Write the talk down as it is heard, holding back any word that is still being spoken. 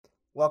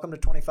Welcome to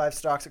 25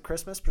 Stocks at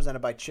Christmas, presented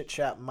by Chit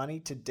Chat Money.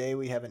 Today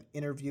we have an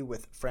interview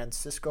with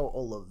Francisco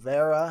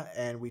Oliveira,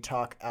 and we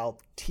talk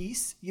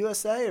Altice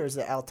USA, or is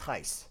it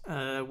Altice?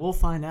 We'll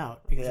find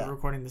out because we're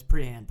recording this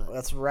pre-hand. But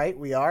That's right,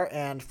 we are.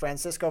 And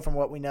Francisco, from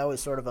what we know, is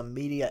sort of a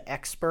media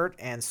expert,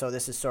 and so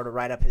this is sort of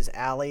right up his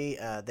alley.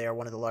 They are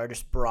one of the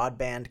largest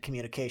broadband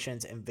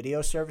communications and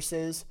video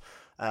services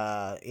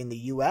in the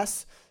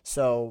U.S.,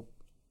 so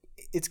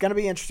it's going to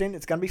be interesting.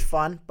 It's going to be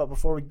fun. But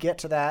before we get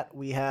to that,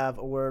 we have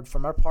a word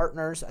from our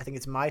partners. I think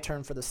it's my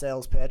turn for the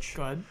sales pitch.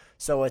 go ahead.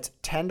 So it's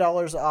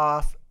 $10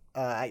 off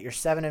at your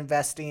 7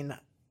 Investing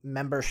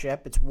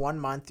membership. It's 1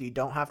 month. You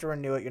don't have to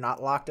renew it. You're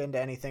not locked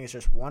into anything. It's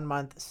just 1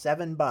 month,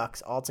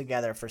 $7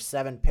 altogether for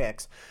 7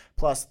 picks.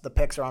 Plus, the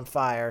picks are on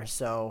fire.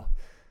 So,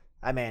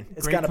 I mean,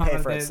 it's going to pay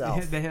for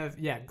itself. They have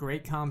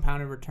great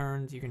compounded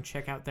returns. You can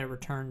check out their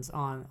returns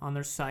on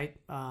their site.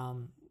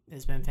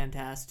 It's been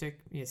fantastic.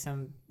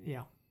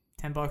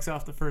 $10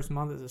 off the first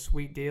month is a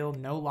sweet deal.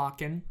 No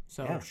lock-in.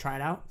 So try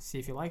it out. See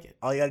if you like it.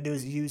 All you got to do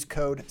is use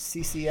code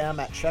CCM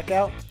at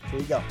checkout.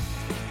 Here you go.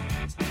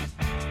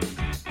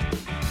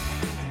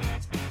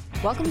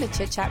 Welcome to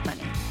Chit Chat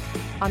Money.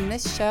 On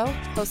this show,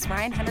 hosts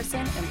Ryan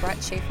Henderson and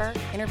Brett Schaefer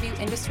interview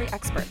industry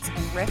experts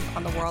and riff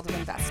on the world of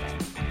investing.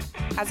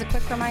 As a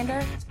quick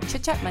reminder,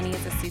 Chit Chat Money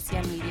is a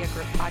CCM Media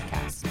Group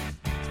podcast.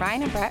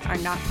 Ryan and Brett are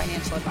not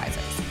financial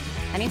advisors.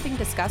 Anything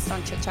discussed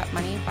on Chit Chat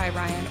Money by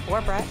Ryan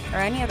or Brett or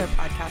any other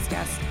podcast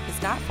guest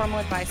is not formal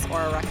advice or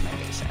a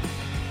recommendation.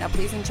 Now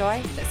please enjoy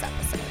this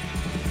episode.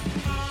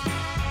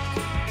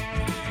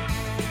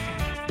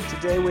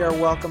 Today we are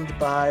welcomed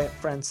by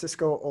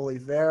Francisco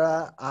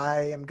Oliveira.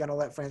 I am going to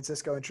let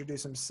Francisco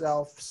introduce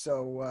himself.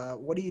 So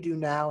what do you do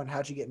now, and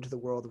how'd you get into the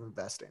world of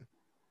investing?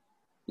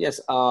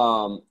 Yes,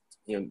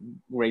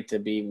 great to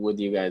be with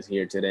you guys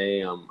here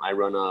today. I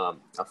run an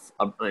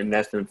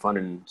investment fund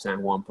in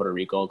San Juan, Puerto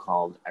Rico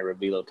called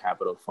Arevilo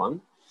Capital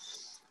Fund.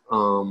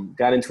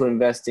 Got into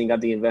investing,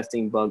 got the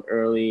investing bug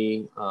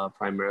early,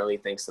 primarily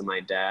thanks to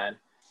my dad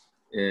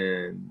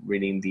and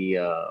reading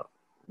the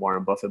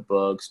Warren Buffett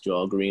books,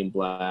 Joel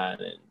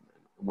Greenblatt, and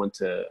went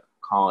to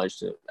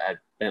college at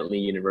Bentley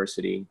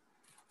University.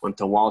 Went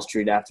to Wall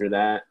Street after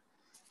that,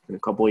 and a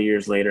couple of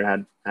years later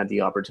had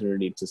the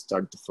opportunity to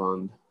start the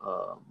fund.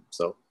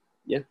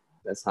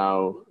 That's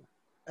how.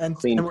 And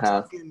clean we're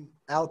path. talking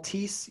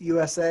Altice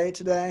USA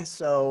today.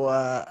 So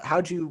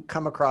how'd you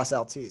come across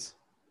Altice?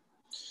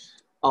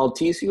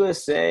 Altice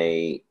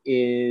USA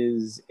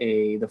is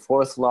the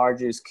fourth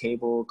largest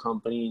cable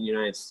company in the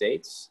United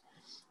States,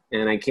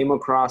 and I came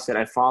across it.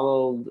 I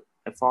followed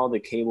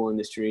the cable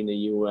industry in the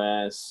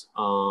U.S.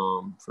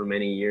 For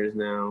many years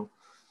now,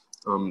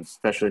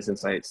 especially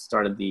since I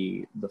started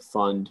the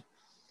fund.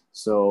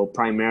 So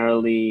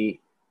primarily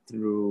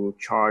through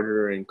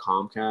Charter and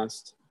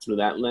Comcast through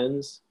that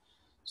lens.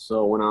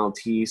 So when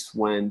Altice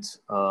went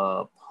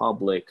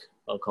public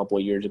a couple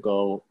of years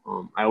ago,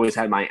 I always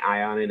had my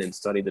eye on it and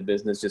studied the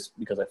business just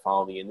because I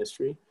follow the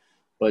industry.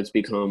 But it's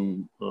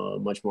become a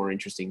much more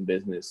interesting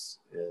business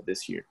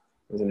this year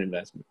as an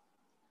investment.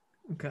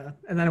 Okay.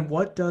 And then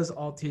what does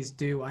Altice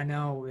do? I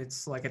know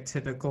it's like a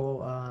typical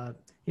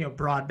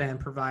broadband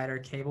provider,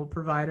 cable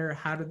provider.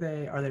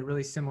 Are they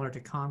really similar to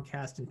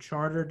Comcast and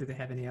Charter? Do they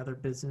have any other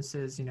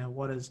businesses?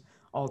 What does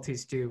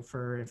Altice do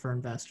for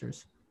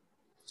investors?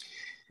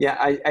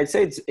 Yeah, I'd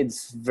say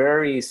it's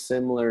very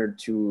similar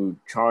to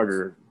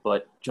Charter,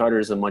 but Charter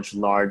is a much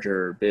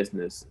larger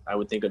business. I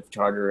would think of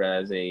Charter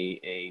as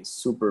a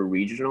super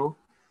regional,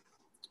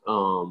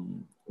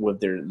 with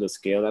the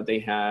scale that they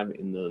have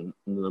in the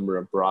number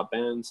of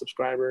broadband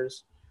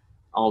subscribers.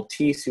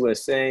 Altice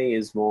USA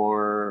is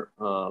more,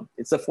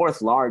 it's the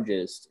fourth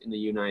largest in the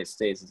United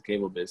States as a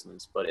cable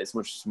business, but it's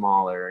much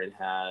smaller. It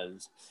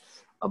has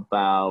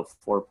about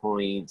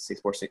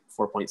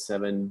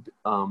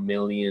 4.7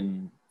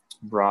 million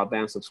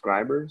broadband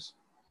subscribers.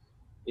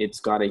 It's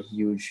got a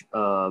huge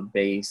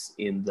base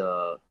in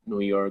the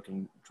New York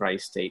and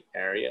tri-state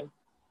area.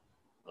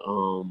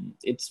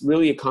 It's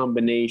really a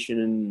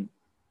combination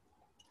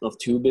of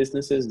two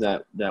businesses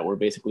that were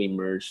basically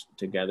merged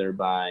together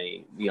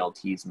by the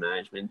Altice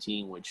management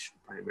team, which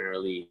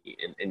primarily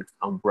an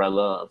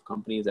umbrella of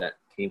companies that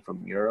came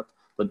from Europe,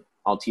 but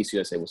Altice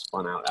USA was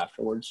spun out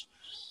afterwards.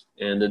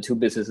 And the two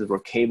businesses were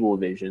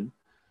Cablevision,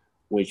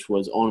 which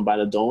was owned by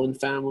the Dolan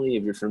family.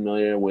 If you're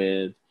familiar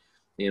with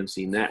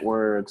AMC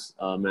Networks,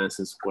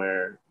 Madison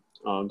Square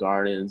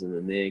Gardens, and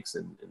the Knicks,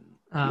 and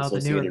the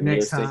New York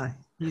Knicks, huh?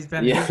 He's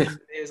been in the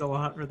news a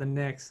lot for the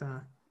Knicks, huh?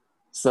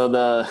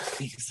 So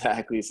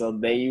exactly. So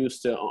they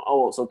used to.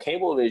 So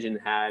Cablevision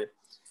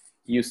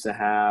used to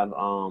have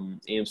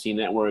AMC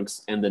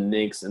Networks and the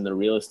Knicks and the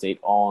real estate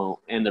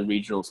and the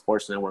regional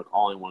sports network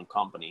all in one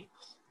company.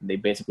 They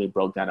basically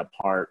broke that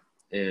apart,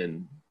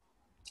 and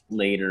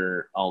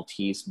later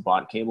Altice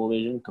bought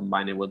Cablevision,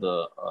 combined it with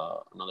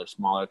another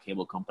smaller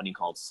cable company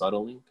called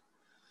Subtlink,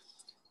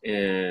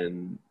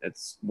 and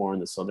it's more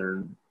in the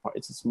southern part.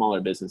 It's a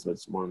smaller business, but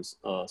it's more in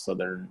the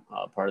southern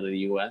part of the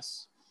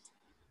U.S.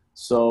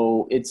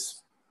 So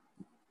it's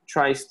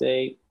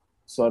tri-state,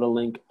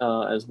 Subtlink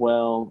as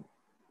well.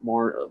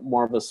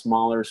 more of a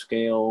smaller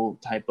scale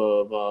type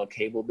of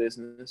cable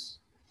business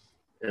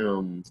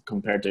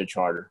compared to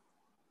Charter.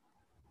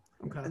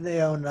 Okay. And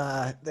they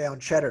own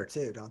Cheddar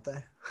too, don't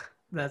they?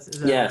 Is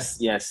that Yes,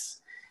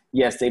 right?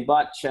 yes. They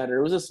bought Cheddar.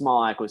 It was a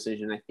small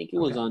acquisition. I think it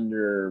was Okay.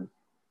 under,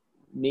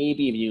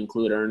 maybe if you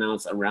include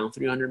earnouts, around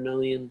 300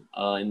 million,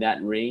 in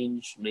that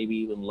range, maybe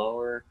even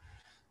lower.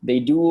 They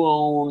do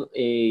own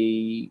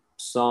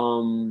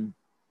some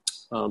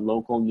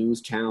local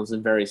news channels, a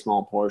very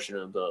small portion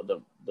of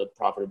the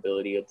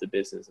profitability of the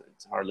business.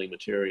 It's hardly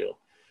material.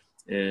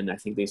 And I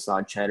think they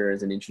saw Cheddar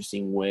as an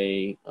interesting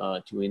way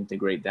to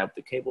integrate that with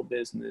the cable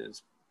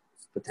business,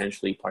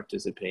 potentially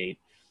participate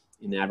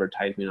in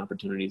advertisement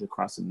opportunities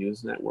across the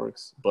news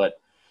networks. But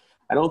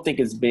I don't think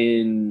it's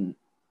been,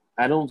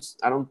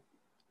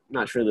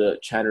 not sure the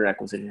Cheddar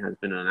acquisition has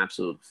been an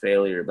absolute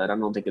failure, but I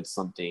don't think it's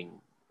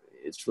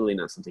really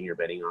not something you're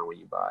betting on when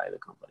you buy the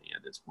company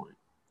at this point.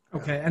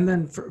 Okay. And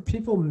then for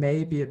people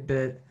may be a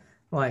bit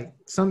like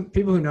some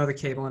people who know the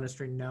cable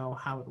industry know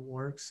how it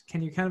works.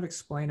 Can you kind of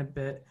explain a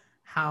bit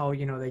how,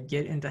 they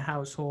get into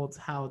households,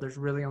 how there's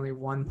really only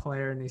one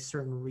player in these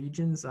certain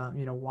regions?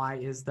 Why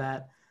is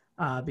that?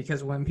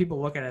 Because when people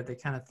look at it, they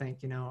kind of think,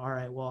 all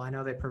right, well, I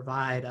know they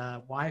provide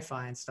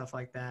Wi-Fi and stuff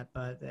like that,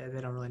 but they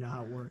don't really know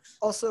how it works.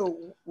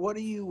 Also, what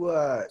do you,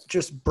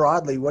 just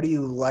broadly, what do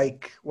you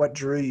like, what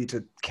drew you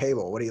to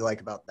cable? What do you like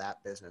about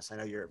that business? I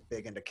know you're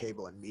big into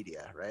cable and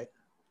media, right?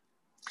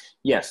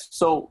 Yes.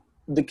 So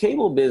the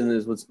cable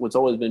business, what's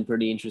always been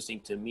pretty interesting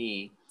to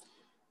me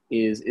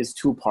is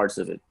two parts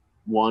of it.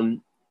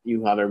 One,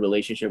 you have a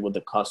relationship with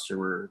the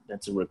customer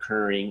that's a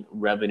recurring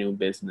revenue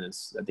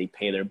business that they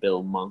pay their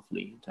bill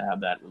monthly to have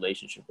that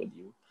relationship with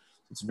you.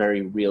 It's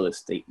very real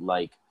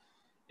estate-like.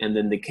 And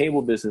then the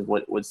cable business,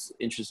 what's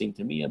interesting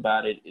to me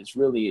about it is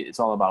really, it's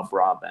all about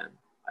broadband.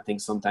 I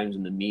think sometimes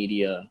in the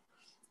media,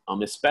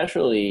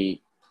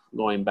 especially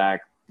going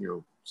back,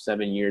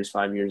 7 years,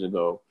 5 years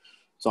ago,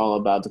 it's all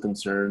about the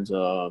concerns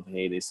of,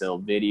 hey, they sell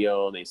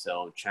video, they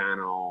sell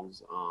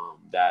channels,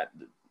 that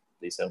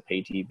they sell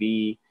pay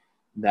TV.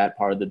 That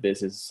part of the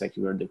business is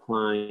secular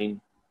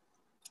decline,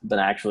 but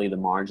actually the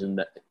margins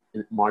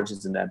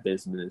in that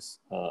business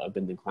have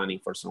been declining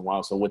for some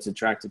while. So what's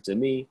attractive to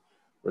me,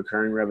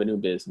 recurring revenue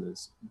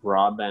business,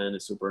 broadband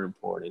is super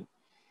important.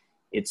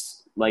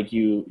 It's like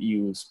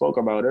you spoke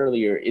about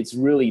earlier, it's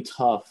really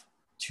tough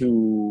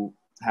to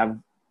have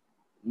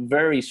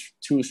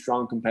two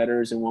strong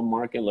competitors in one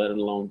market, let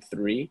alone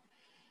three.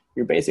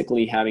 You're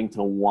basically having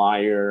to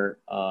wire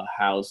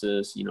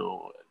houses,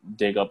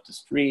 dig up the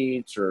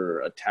streets or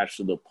attach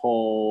to the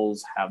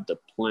poles, have the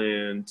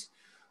plant,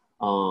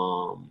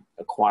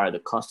 acquire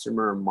the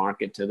customer,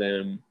 market to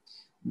them.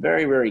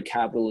 Very, very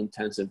capital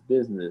intensive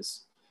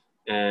business.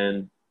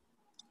 And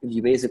if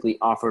you basically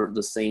offer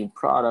the same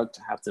product,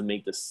 have to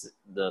make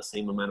the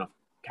same amount of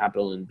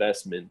capital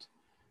investment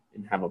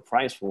and have a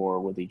price war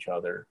with each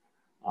other.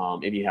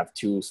 If you have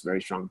two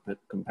very strong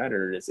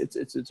competitors,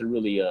 it's a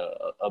really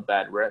a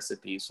bad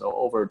recipe. So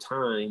over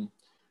time,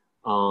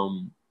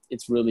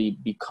 it's really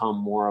become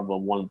more of a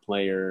one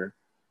player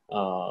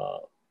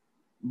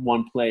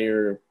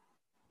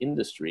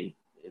industry.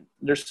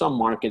 There's some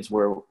markets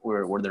where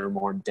they're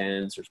more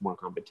dense, there's more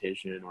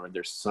competition, or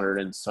there's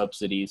certain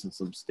subsidies in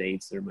some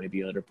states. There might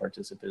be other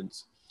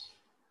participants.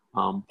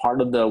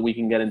 We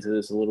can get into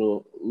this a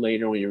little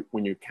later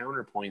when you're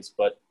counterpoints,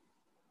 but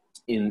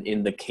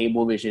in the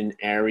Cablevision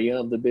area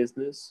of the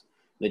business,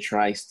 the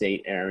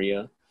tri-state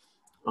area,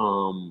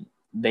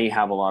 they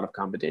have a lot of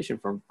competition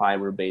from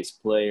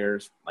fiber-based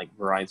players like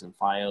Verizon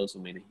Fios, who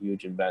made a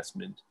huge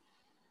investment.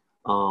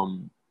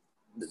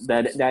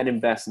 That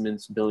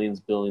investment's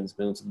billions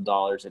of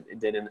dollars, and it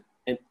didn't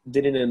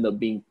end up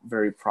being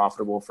very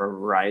profitable for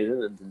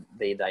Verizon, and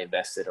they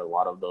divested a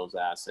lot of those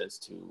assets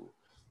to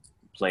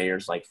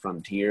players like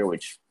Frontier,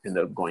 which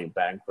ended up going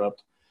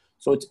bankrupt.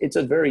 So it's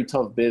a very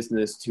tough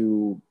business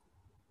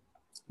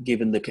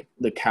given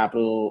the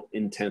capital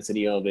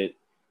intensity of it,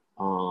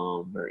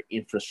 very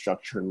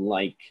infrastructure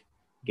like,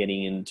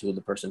 getting into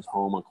the person's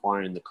home,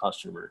 acquiring the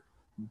customer.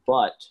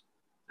 But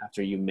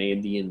after you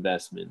made the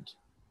investment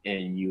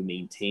and you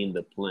maintain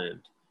the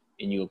plant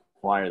and you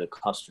acquire the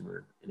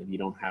customer, and if you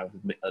don't have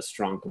a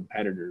strong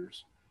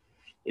competitors,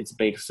 it's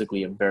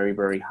basically a very,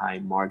 very high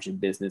margin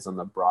business on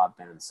the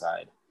broadband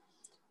side.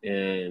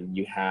 And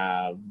you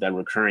have that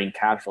recurring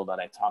cash flow that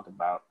I talked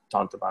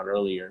about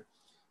earlier.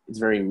 It's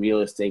very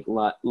real estate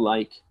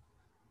like,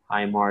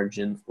 high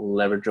margin,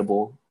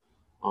 leverageable.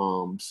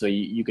 So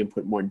you can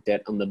put more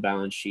debt on the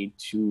balance sheet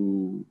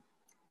to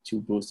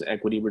boost the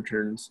equity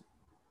returns.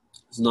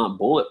 It's not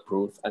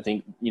bulletproof. I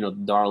think,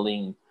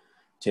 Darling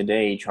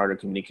today, Charter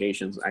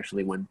Communications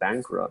actually went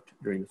bankrupt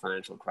during the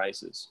financial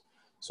crisis.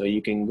 So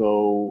you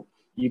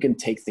can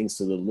take things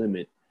to the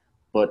limit,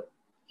 but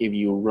if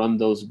you run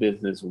those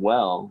business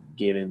well,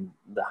 given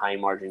the high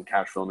margin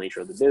cash flow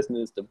nature of the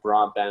business, the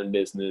broadband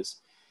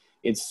business,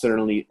 it's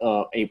certainly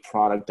a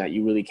product that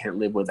you really can't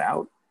live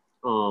without.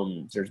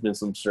 There's been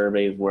some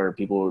surveys where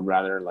people would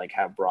rather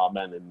have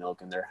broadband than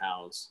milk in their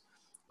house.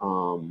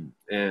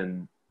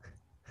 And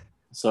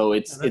So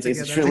it's That's a good-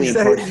 extremely Did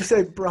important. you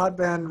say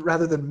broadband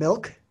rather than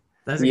milk?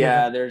 That's a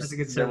Yeah, good, that's a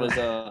good there was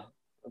survey.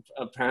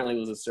 apparently it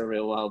was a survey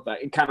a while back.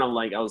 It kind of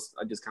like I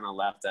just kind of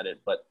laughed at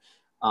it, but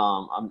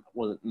I'm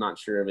was not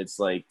sure if it's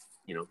like,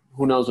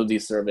 who knows with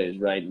these surveys,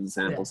 right? And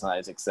sample Yeah.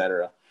 size,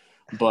 etc.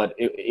 But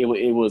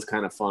it was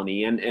kind of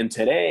funny. And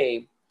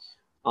today,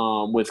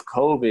 with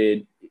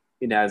COVID,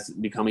 it has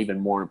become even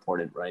more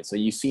important, right? So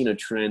you've seen a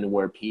trend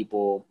where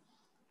people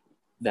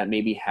that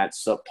maybe had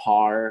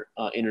subpar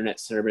internet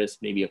service,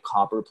 maybe a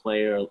copper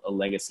player, a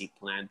legacy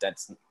plan that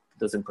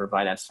doesn't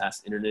provide as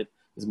fast internet,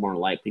 is more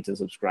likely to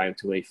subscribe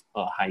to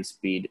a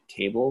high-speed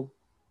cable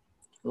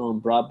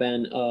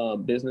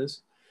broadband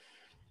business,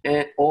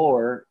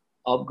 or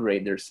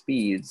upgrade their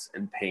speeds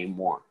and pay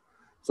more.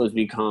 So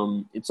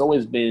it's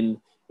always been,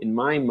 in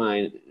my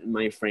mind, in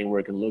my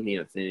framework and looking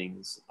at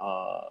things,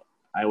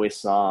 I always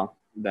saw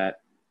that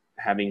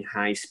having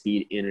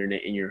high-speed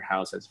internet in your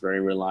house that's very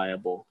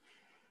reliable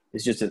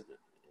is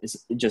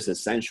it's just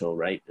essential,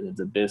 right?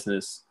 The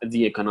business,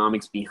 the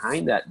economics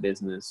behind that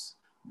business,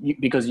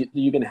 because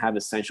you can have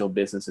essential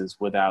businesses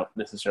without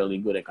necessarily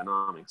good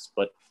economics.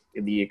 But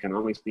if the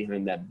economics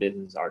behind that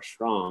business are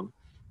strong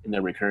and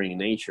they're recurring in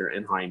nature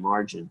and high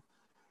margin,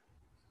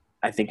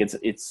 I think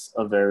it's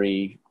a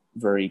very,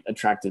 very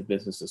attractive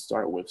business to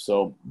start with.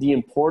 So the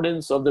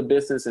importance of the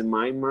business, in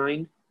my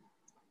mind,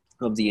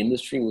 of the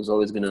industry was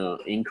always going to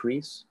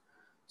increase.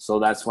 So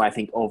that's why I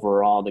think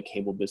overall the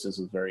cable business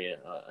was very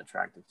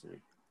attractive to me.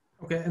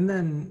 Okay, and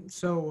then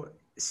so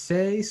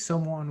say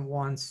someone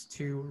wants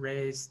to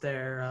raise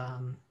their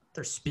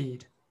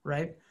speed,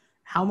 right?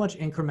 How much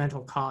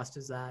incremental cost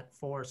is that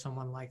for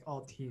someone like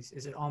Altice?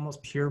 Is it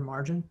almost pure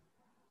margin?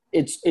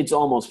 It's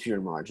almost pure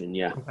margin,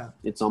 yeah. Okay.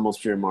 It's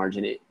almost pure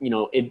margin.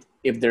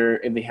 If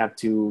they have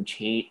to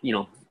change,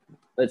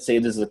 let's say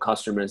this is a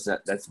customer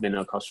that's been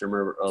a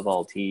customer of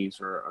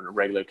Altice or a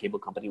regular cable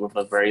company for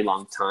a very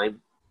long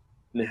time,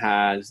 and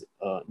has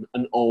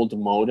an old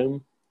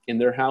modem in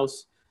their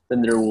house,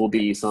 then there will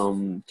be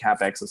some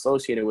capex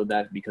associated with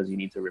that because you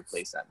need to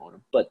replace that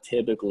modem. But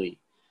typically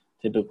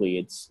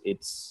it's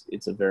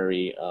a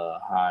very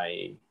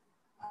high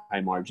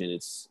margin.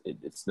 It's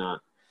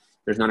not,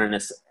 there's not an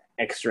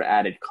extra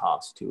added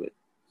cost to it.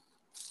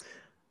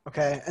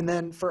 Okay, and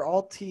then for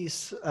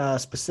Altice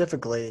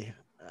specifically,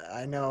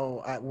 I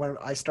know when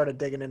I started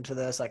digging into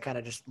this, I kind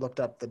of just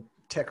looked up the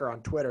ticker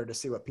on Twitter to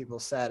see what people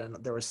said, and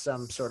there was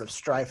some sort of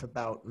strife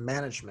about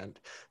management.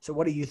 So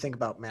what do you think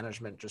about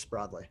management just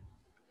broadly?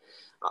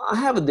 I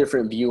have a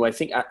different view. I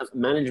think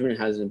management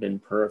hasn't been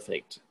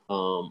perfect.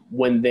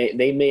 When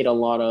they made a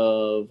lot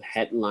of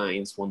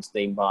headlines once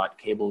they bought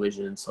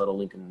Cablevision and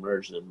Suddenlink and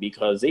merged them,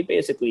 because they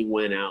basically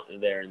went out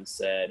there and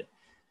said,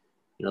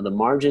 the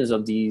margins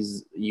of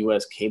these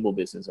U.S. cable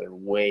business are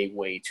way,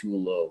 way too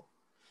low.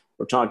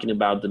 We're talking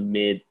about the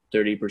mid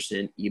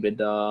 30%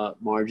 EBITDA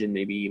margin,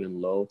 maybe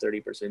even low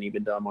 30%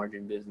 EBITDA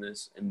margin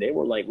business. And they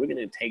were like, we're going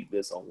to take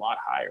this a lot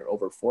higher,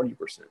 over 40%.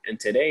 And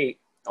today,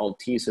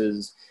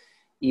 Altice's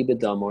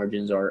EBITDA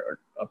margins are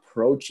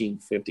approaching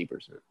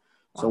 50%.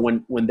 So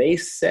when they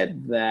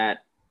said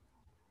that,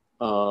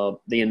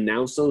 they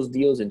announced those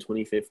deals in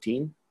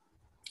 2015,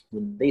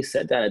 when they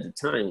said that at the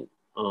time,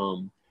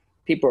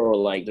 people were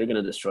like, they're going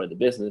to destroy the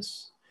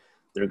business.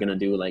 They're going to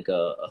do like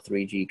a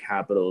 3G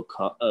capital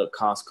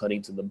cost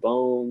cutting to the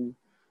bone.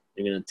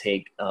 They're going to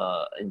take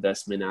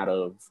investment out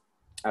of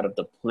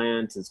the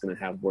plant. It's going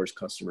to have worse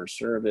customer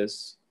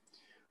service.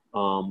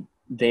 When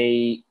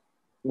they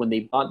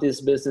bought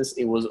this business,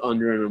 it was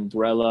under an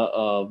umbrella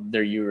of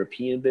their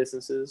European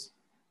businesses.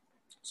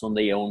 So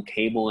they own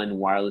cable and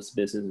wireless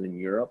business in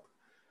Europe.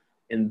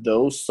 And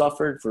those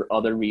suffered for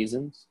other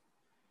reasons.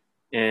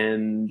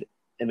 And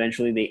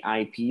eventually they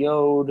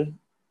IPO'd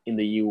in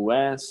the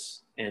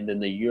US, and then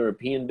the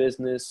European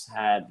business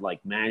had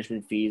like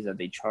management fees that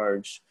they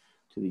charged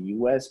to the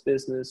US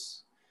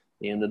business.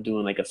 They ended up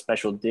doing like a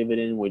special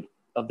dividend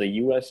of the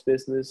US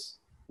business,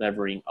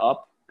 levering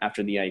up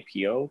after the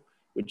IPO,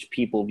 which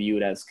people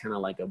viewed as kind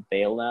of like a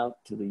bailout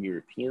to the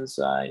European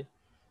side.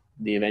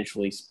 They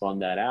eventually spun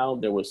that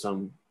out. There was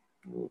some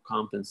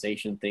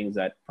compensation things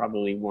that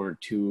probably weren't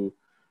too,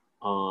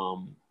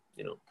 kind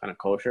of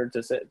kosher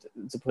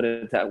to put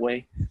it that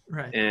way.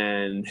 Right.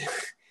 And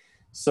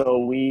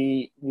so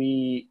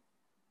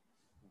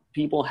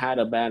people had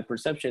a bad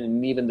perception,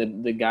 and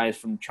even the guys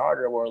from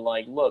Charter were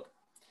like, look,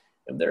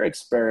 if their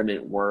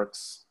experiment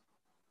works,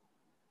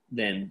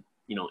 then,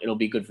 it'll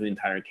be good for the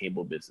entire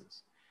cable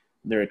business.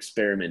 Their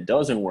experiment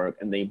doesn't work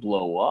and they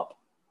blow up,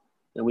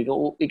 then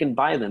we can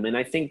buy them. And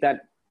I think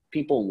that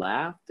people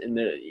laughed, and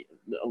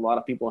a lot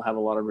of people have a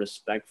lot of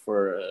respect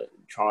for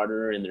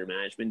Charter and their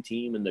management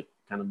team and the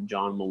kind of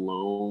John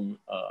Malone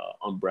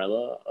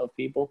umbrella of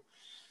people.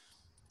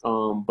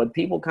 But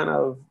people kind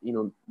of,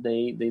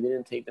 they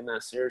didn't take them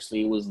that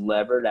seriously. It was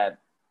levered at,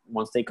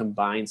 once they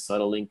combined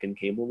Suddenlink and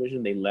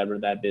Cablevision, they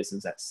levered that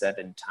business at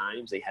 7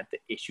 times. They had to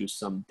issue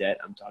some debt.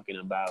 I'm talking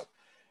about,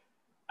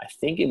 I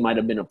think it might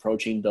have been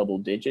approaching double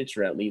digits,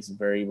 or at least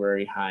very,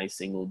 very high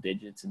single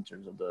digits in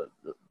terms of the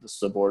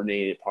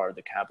subordinated part of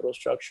the capital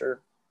structure.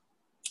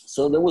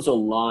 So there was a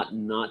lot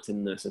not to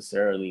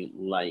necessarily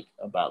like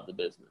about the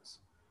business.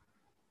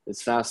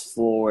 Let's fast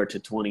forward to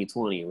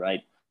 2020,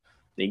 right?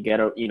 They get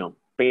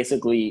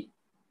basically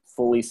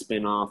fully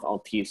spin off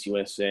Altice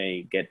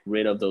USA, get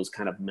rid of those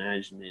kind of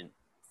management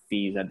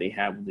fees that they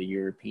have with the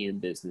European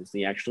business.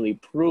 They actually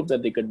proved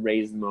that they could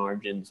raise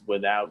margins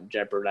without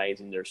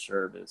jeopardizing their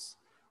service.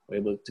 Were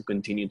able to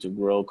continue to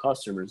grow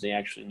customers. They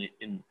actually,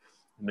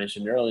 I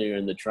mentioned earlier,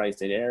 in the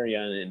tri-state area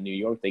and in New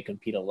York, they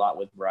compete a lot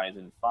with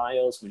Verizon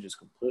Fios, which is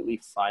completely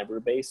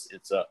fiber-based.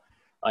 It's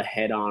a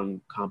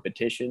head-on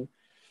competition.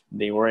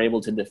 They were able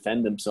to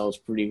defend themselves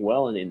pretty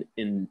well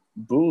and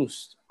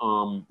boost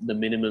the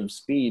minimum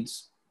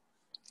speeds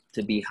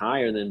to be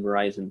higher than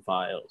Verizon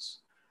Fios.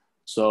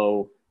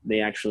 So they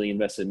actually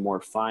invested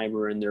more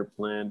fiber in their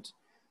plant.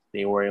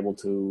 They were able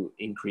to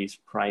increase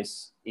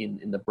price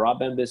in the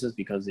broadband business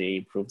because they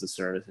improved the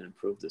service and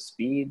improved the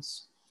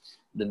speeds.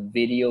 The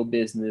video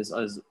business,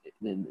 as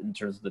in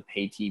terms of the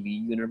pay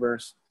TV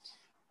universe,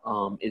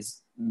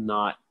 is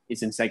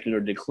in secular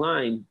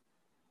decline,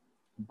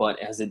 but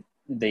as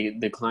they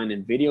decline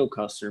in video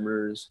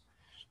customers,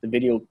 the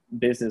video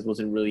business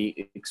wasn't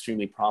really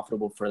extremely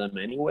profitable for them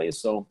anyway.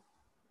 So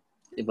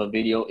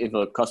if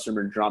a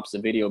customer drops the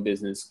video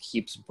business,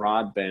 keeps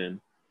broadband,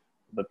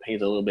 but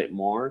pays a little bit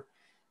more,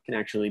 can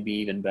actually be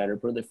even better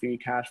for the free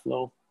cash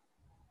flow.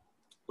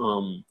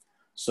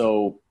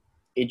 So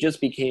it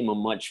just became a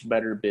much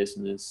better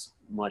business,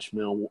 much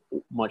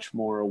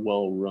more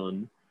well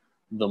run.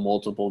 The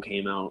multiple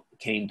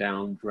came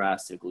down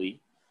drastically,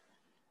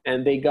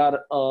 and they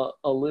got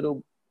a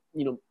little,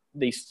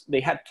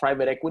 they had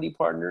private equity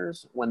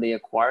partners when they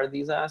acquired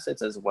these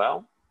assets as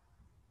well,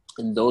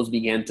 and those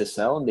began to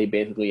sell, and they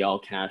basically all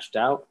cashed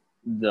out.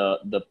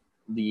 The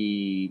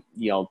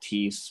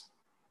Altice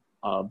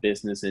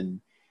business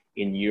in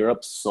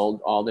Europe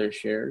sold all their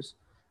shares,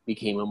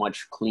 became a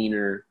much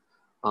cleaner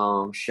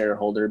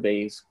shareholder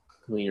base,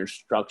 cleaner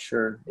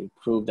structure. They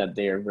proved that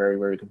they are very,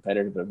 very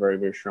competitive, a very,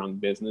 very strong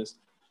business.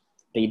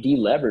 They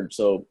delevered.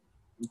 So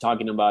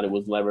talking about it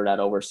was levered at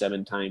over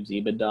 7 times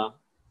EBITDA.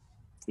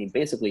 He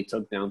basically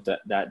took down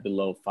that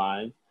below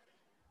 5.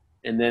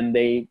 And then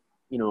they,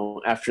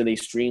 after they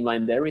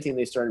streamlined everything,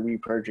 they started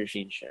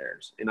repurchasing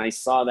shares. And I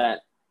saw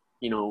that,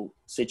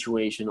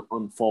 situation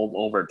unfold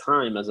over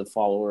time as a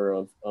follower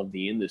of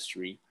the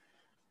industry.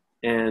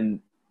 And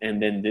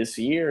then this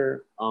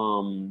year,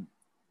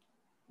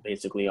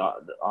 basically,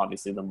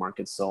 obviously the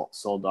market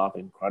sold off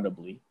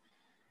incredibly.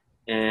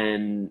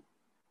 And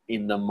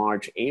in the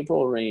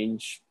March-April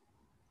range,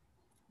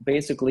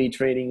 basically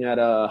trading at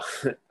a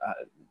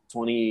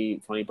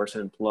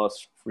 20%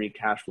 plus free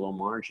cash flow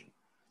margin,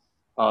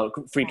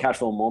 free cash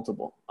flow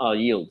multiple,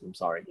 yield. I'm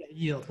sorry. Yeah,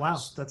 yield. Wow.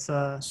 That's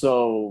that's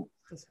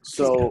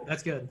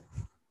good.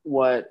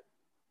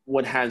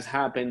 What has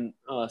happened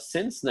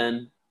since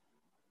then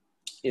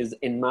is,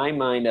 in my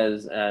mind,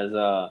 as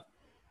a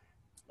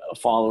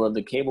follower of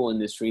the cable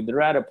industry,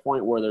 they're at a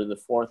point where they're the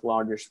 4th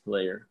largest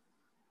player.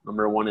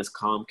 Number 1 is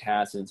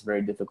Comcast, and it's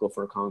very difficult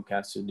for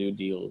Comcast to do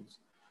deals.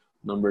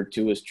 Number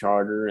 2 is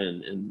Charter,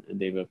 and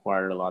they've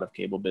acquired a lot of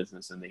cable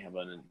business, and they have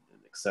an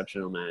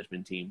exceptional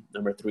management team.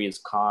 Number 3 is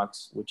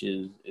Cox, which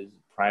is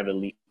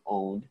privately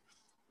owned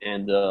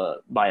and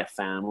by a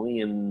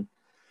family. And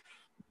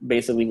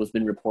basically what's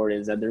been reported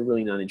is that they're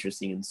really not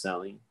interested in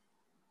selling.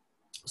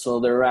 So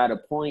they're at a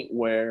point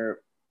where,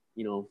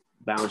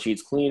 balance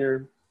sheet's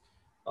cleaner.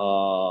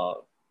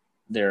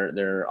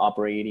 They're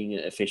operating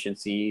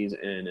efficiencies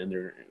and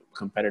they're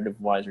competitive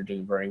wise are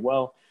doing very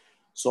well.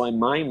 So in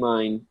my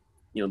mind,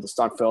 the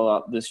stock fell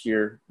out this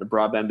year. The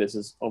broadband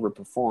business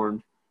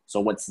overperformed.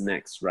 So what's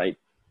next, right?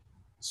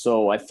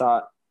 So I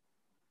thought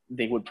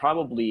they would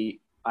probably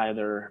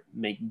either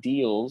make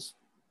deals,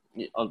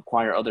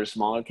 acquire other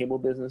smaller cable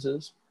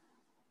businesses,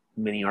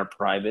 many are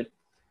private,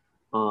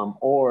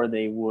 or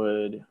they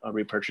would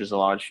repurchase a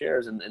lot of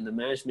shares. And the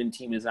management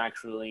team is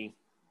actually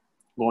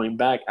going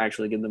back,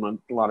 actually give them a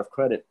lot of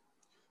credit.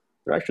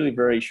 They're actually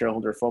very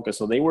shareholder focused.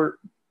 So they were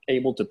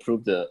able to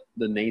prove the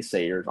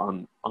naysayers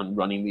on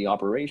running the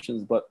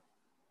operations, but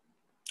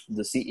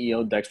the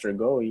CEO, Dexter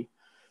Goey,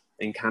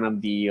 and kind of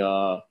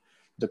the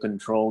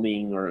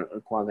controlling or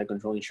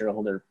quasi-controlling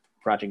shareholder,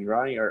 Pratik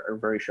Rai, are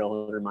very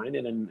shareholder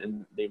minded,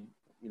 and they've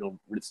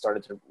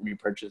started to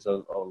repurchase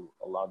a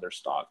lot of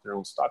their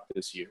own stock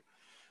this year.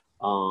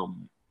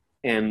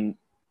 And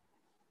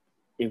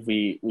if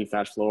we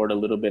fast forward a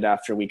little bit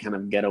after we kind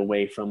of get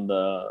away from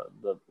the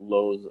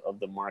lows of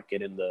the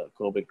market in the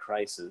COVID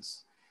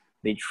crisis,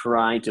 they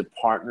try to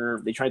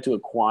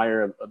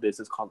acquire a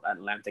business called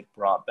Atlantic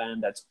Broadband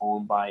that's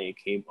owned by a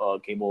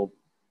cable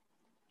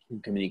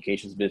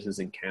communications business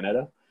in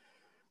Canada.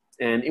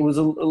 And it was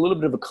a little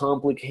bit of a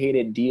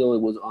complicated deal. It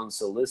was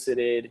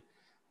unsolicited.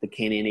 The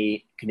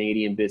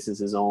Canadian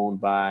business is owned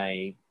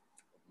by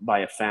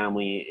a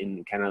family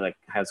in Canada that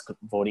has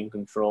voting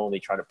control. They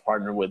try to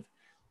partner with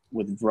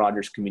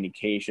Rogers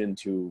Communication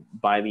to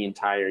buy the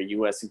entire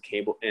U.S. and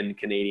cable and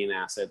Canadian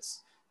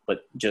assets,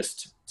 but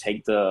just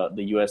take the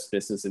U.S.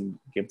 business and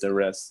give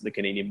the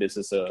Canadian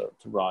business to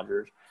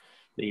Rogers.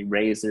 They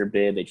raised their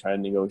bid. They tried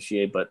to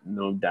negotiate, but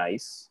no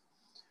dice.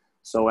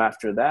 So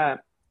after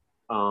that,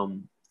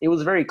 it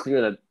was very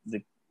clear that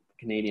the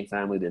Canadian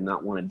family did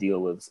not want to deal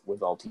with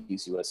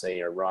Altice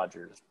USA or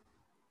Rogers.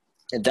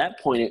 At that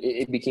point,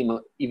 it became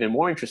an even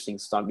more interesting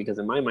stock because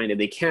in my mind, if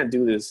they can't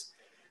do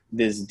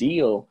this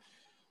deal,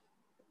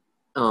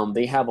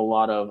 they have a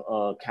lot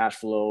of cash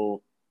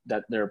flow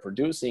that they're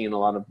producing and a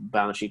lot of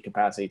balance sheet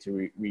capacity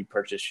to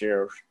repurchase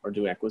shares or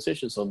do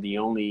acquisitions. So the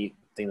only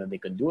thing that they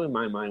could do in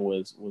my mind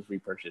was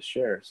repurchase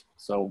shares.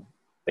 So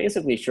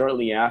basically,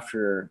 shortly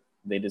after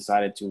they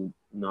decided to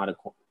not,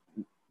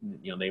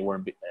 they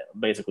weren't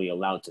basically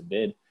allowed to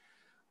bid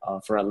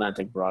for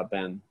Atlantic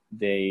Broadband.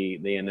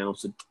 They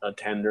announced a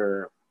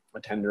tender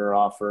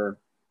offer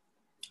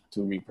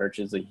to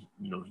repurchase a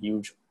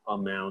huge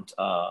amount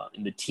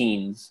in the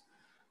teens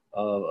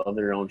of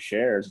their own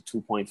shares,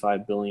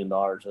 $2.5 billion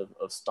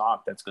of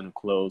stock that's going to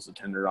close. The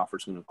tender offer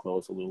is going to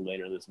close a little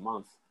later this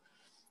month.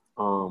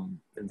 And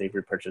they've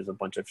repurchased a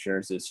bunch of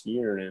shares this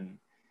year. And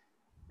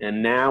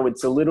now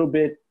it's a little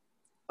bit,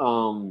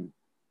 and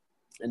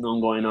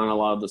I'm going on a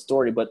lot of the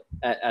story, but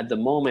at the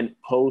moment,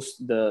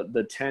 post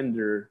the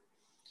tender,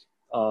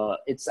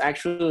 it's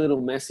actually a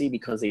little messy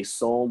because they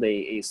sold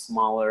a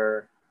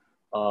smaller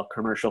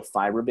commercial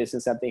fiber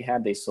business that they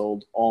had. They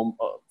sold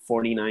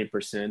 49%,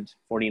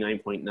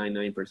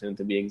 49.99%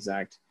 to be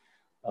exact,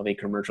 of a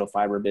commercial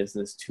fiber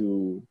business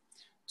to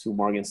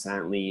Morgan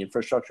Stanley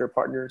Infrastructure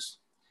Partners,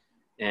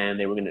 and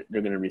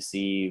they're gonna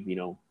receive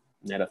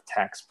net of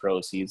tax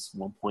proceeds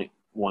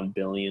 $1.1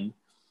 billion.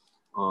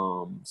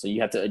 So you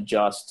have to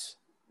adjust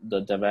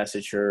the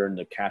divestiture and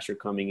the cash are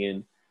coming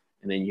in,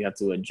 and then you have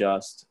to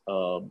adjust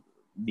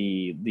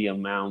the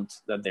amount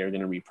that they're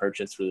going to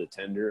repurchase through the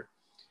tender.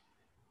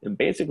 And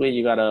basically,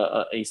 you got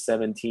a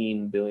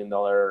 $17 billion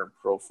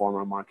pro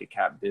forma market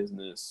cap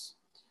business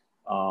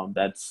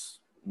that's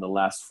in the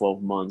last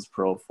 12 months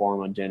pro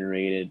forma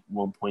generated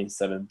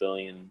 $1.7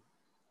 billion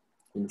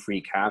in free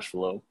cash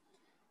flow,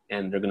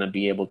 and they're going to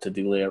be able to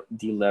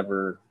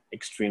delever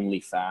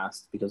extremely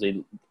fast because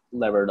they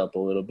levered up a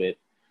little bit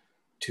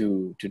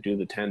to do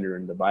the tender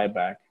and the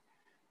buyback.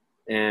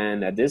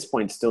 And at this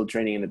point, still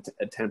trading at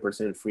a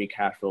 10% free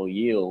cash flow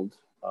yield,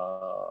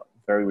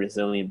 very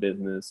resilient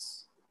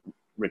business,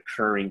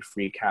 recurring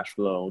free cash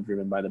flow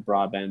driven by the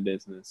broadband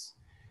business,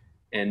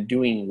 and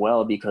doing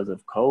well because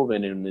of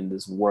COVID and in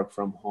this work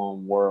from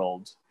home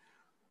world.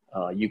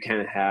 You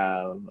can't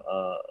have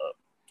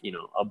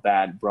a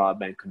bad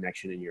broadband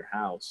connection in your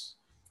house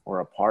or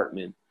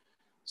apartment.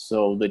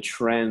 So the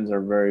trends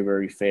are very,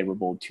 very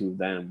favorable to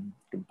them.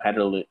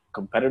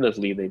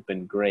 Competitively, they've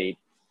been great.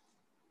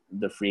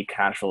 The free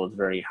cash flow is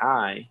very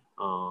high.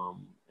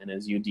 And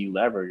as you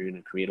delever, you're going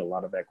to create a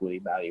lot of equity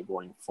value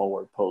going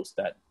forward post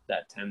that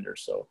tender.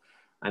 So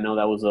I know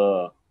that was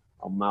a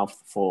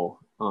mouthful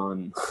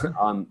on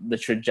the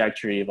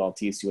trajectory of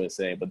Altice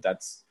USA, but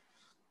that's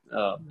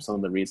some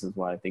of the reasons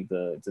why I think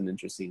it's an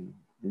interesting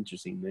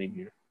name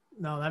here.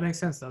 No, that makes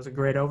sense. That was a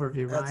great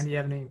overview. Ryan, do you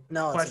have any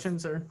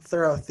questions or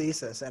thorough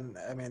thesis? And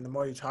I mean, the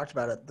more you talked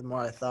about it, the more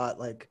I thought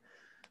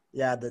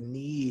the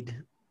need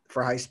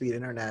for high-speed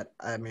internet,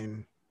 I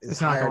mean, is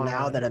higher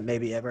now than it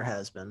maybe ever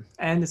has been.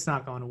 And it's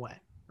not going away.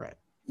 Right.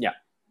 Yeah,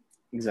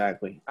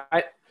 exactly.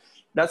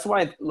 That's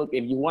why, look,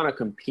 if you want to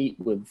compete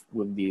with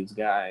these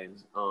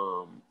guys,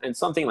 and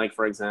something like,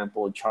 for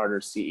example,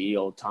 Charter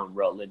CEO Tom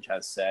Rutledge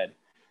has said,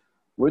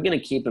 we're going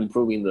to keep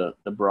improving the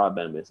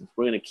broadband business.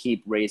 We're going to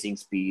keep raising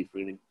speeds.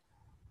 We're going to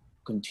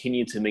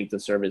continue to make the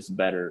service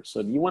better. So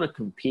if you want to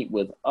compete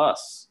with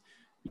us,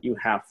 you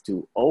have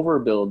to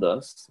overbuild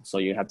us. So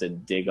you have to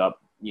dig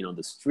up,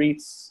 the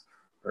streets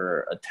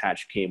or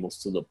attach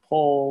cables to the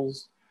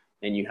poles,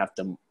 and you have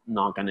to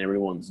knock on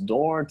everyone's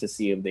door to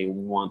see if they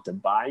want to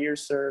buy your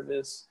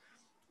service.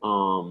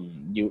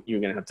 You're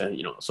going to have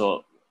to,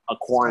 so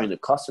acquiring the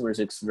customers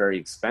is very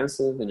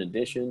expensive in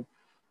addition.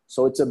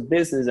 So it's a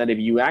business that if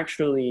you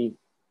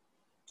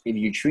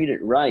treat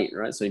it right,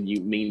 so if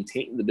you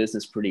maintain the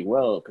business pretty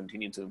well,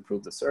 continue to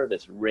improve the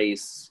service,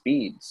 raise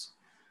speeds,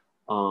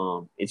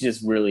 it's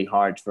just really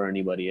hard for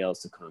anybody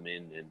else to come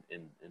in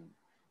and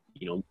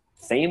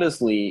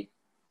famously,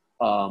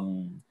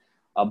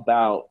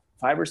 about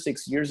 5 or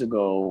 6 years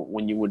ago,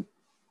 when you would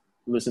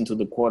listen to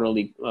the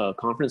quarterly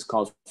conference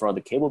calls for all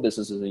the cable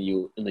businesses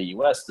in the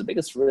U.S., the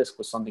biggest risk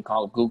was something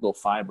called Google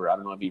Fiber. I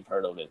don't know if you've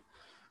heard of it.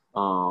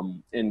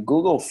 And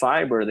Google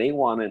Fiber, they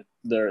wanted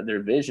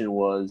their vision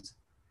was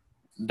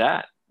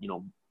that,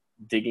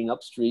 digging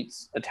up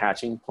streets,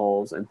 attaching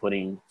poles, and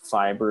putting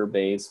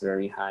fiber-based,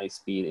 very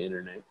high-speed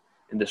internet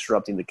and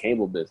disrupting the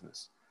cable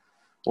business.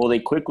 Well, they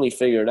quickly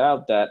figured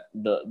out that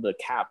the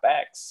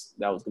CapEx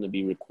that was going to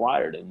be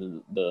required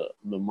and the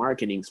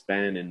marketing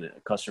spend and the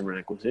customer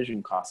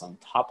acquisition costs on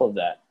top of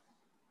that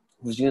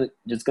was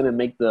just going to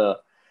make the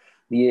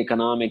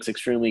economics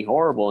extremely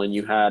horrible. And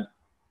you had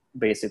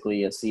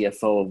basically a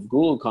CFO of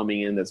Google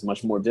coming in that's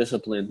much more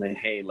disciplined. Like,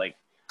 hey,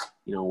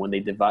 when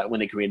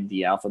they created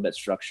the alphabet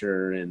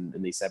structure and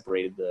they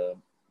separated the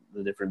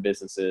different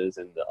businesses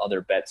and the other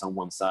bets on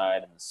one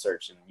side and the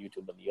search and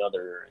YouTube on the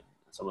other, and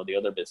some of the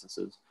other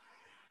businesses,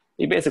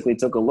 they basically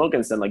took a look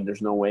and said, like,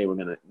 there's no way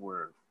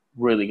we're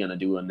really gonna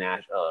do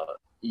a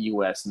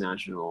U.S.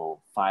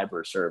 national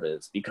fiber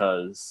service,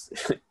 because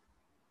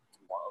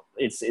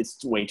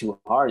it's way too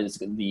hard. It's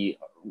the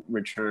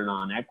return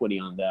on equity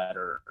on that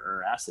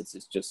or assets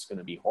is just going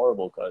to be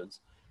horrible. Because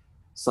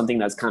something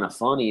that's kind of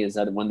funny is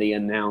that when they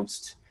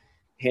announced,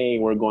 hey,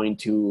 we're going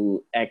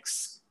to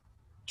X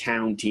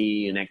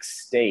county and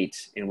X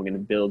state and we're going to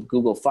build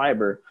Google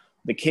Fiber,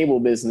 the cable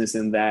business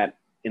in that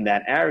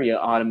area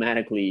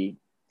automatically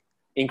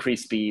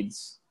increased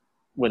speeds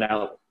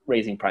without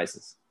raising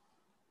prices,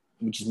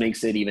 which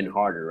makes it even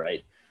harder,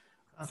 right,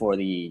 for a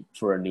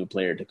new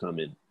player to come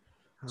in.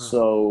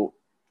 So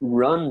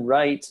run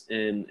right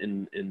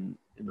and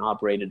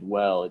operated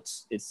well,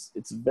 it's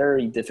a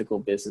very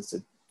difficult business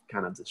to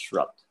kind of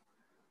disrupt.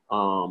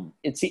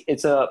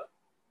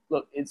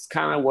 It's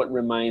kind of what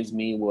reminds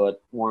me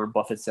what Warren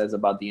Buffett says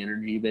about the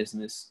energy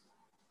business.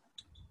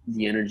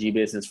 The energy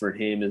business for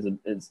him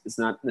is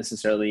not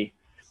necessarily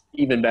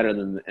even better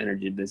than the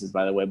energy business,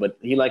 by the way, but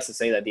he likes to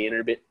say that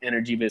the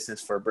energy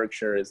business for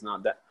Berkshire is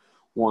not that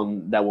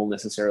one that will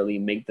necessarily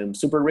make them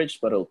super rich,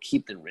 but it'll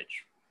keep them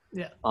rich.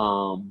 Yeah.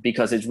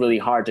 Because it's really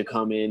hard to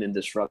come in and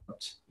disrupt,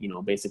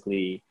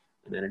 basically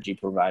an energy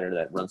provider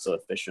that runs so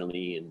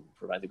efficiently and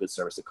provides a good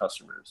service to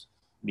customers,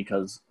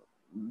 because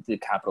the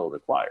capital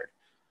required.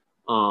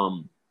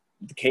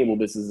 The cable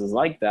business is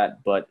like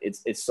that, but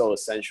it's so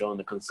essential and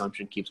the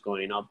consumption keeps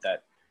going up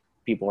that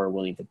people are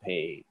willing to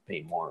pay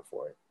more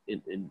for it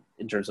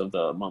in terms of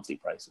the monthly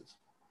prices.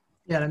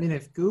 Yeah, I mean,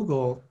 if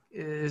Google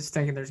is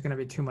thinking there's going to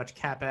be too much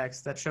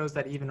capex, that shows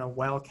that even a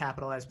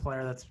well-capitalized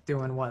player that's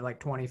doing like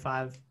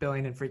 $25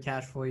 billion in free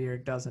cash flow a year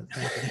doesn't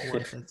think it's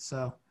worth it.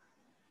 So,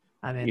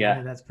 I mean,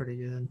 that's pretty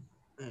good.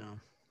 Yeah.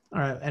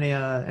 All right.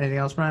 Anything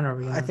else, Brian? Or are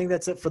we I think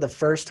that's it for the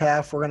first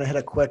half. We're going to hit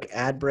a quick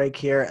ad break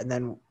here, and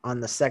then on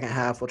the second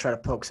half, we'll try to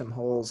poke some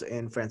holes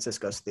in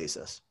Francisco's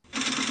thesis.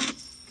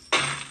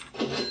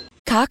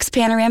 Cox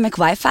Panoramic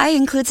Wi-Fi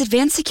includes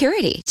advanced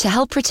security to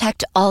help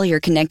protect all your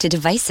connected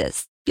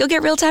devices. You'll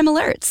get real-time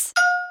alerts.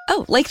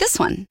 Oh, like this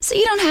one, so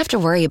you don't have to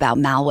worry about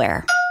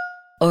malware.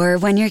 Or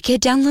when your kid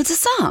downloads a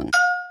song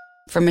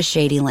from a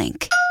shady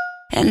link.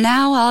 And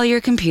now all your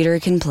computer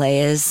can play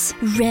is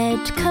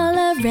red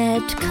color,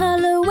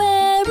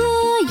 where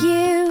are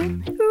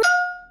you?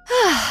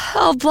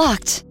 all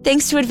blocked,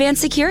 thanks to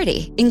advanced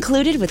security,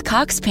 included with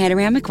Cox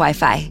Panoramic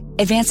Wi-Fi.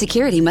 Advanced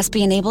security must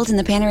be enabled in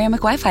the Panoramic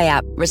Wi-Fi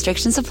app.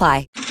 Restrictions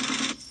apply.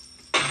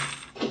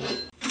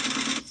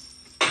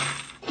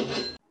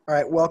 All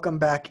right, welcome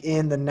back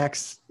in. The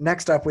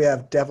next up, we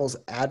have Devil's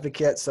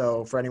Advocate.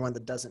 So for anyone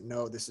that doesn't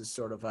know, this is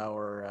sort of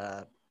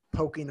our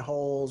poking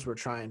holes. We're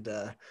trying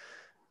to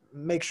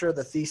make sure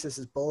the thesis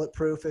is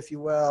bulletproof, if you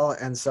will.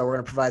 And so we're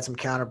going to provide some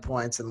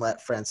counterpoints and let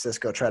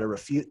Francisco try to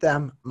refute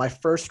them. My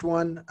first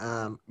one,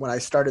 when I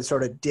started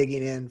sort of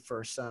digging in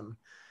for some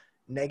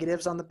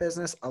negatives on the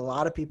business, a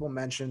lot of people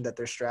mentioned that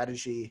their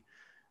strategy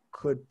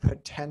could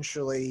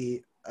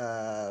potentially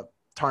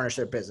tarnish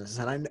their business.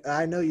 And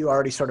I know you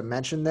already sort of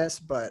mentioned this,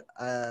 but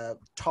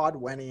Todd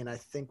Wenning, I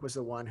think, was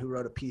the one who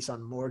wrote a piece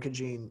on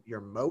mortgaging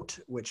your moat,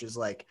 which is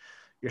like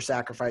you're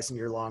sacrificing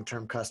your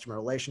long-term customer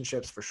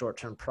relationships for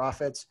short-term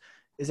profits.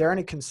 Is there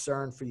any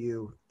concern for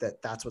you that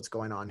that's what's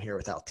going on here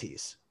with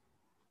Altice?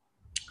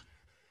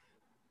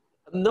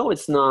 No,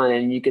 it's not,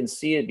 and you can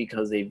see it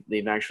because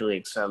they've actually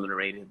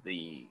accelerated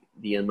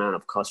the amount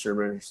of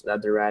customers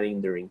that they're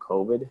adding during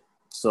COVID.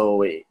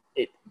 So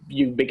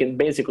you can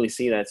basically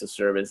see that it's a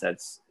service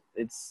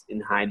it's in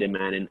high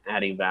demand and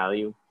adding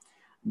value.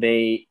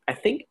 I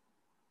think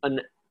an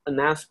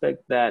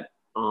aspect that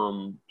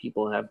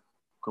people have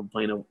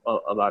complained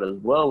about as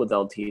well with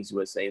Altice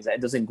USA is that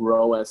it doesn't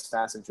grow as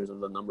fast in terms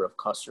of the number of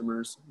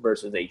customers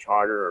versus a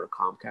Charter or a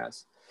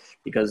Comcast,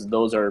 because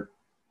those are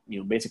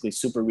basically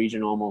super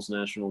regional, almost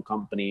national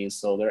companies.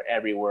 So they're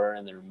everywhere,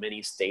 and there are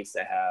many states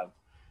that have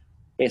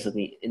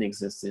basically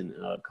inexistent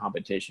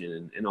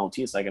competition. And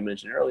Altice, like I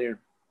mentioned earlier,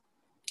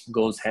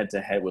 goes head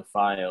to head with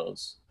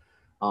Fios.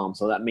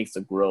 So that makes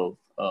the growth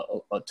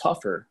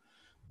tougher,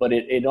 but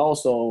it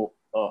also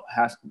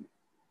has,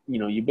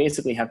 you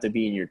basically have to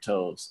be in your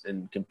toes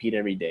and compete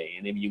every day.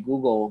 And if you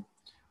Google,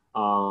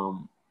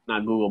 not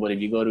Google, but if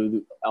you go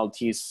to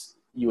Altice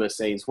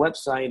USA's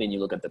website and you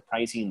look at the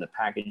pricing, the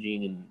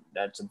packaging, and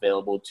that's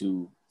available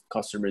to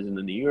customers in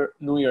the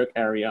New York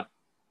area,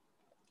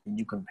 and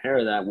you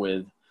compare that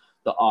with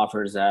the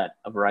offers that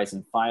a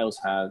Verizon Fios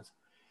has,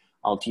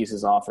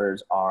 Altice's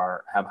offers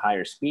have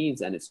higher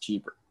speeds and it's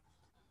cheaper.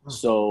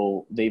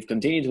 So they've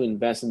continued to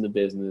invest in the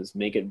business,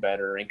 make it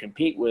better, and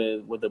compete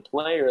with a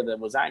player that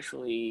was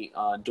actually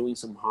doing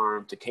some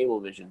harm to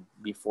Cablevision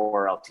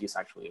before Altice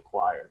actually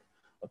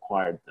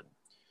acquired them.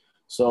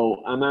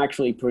 So I'm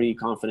actually pretty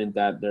confident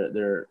that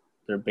they're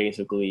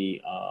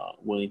basically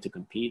willing to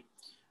compete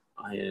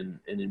and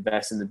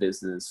invest in the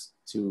business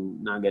to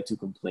not get too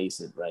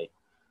complacent, right?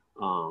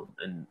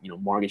 And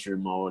mortgage your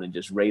moat and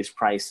just raise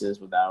prices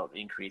without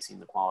increasing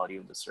the quality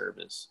of the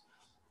service.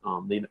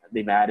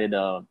 They've added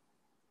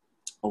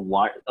a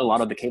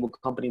lot of the cable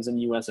companies in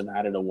the U.S. have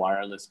added a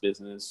wireless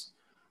business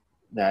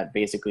that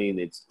basically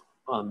it's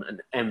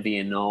an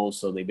MVNO,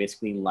 so they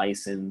basically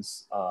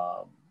license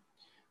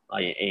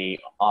a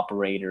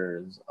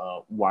operator's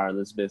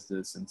wireless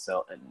business and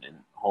sell and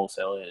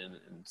wholesale it and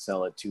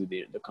sell it to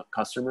the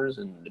customers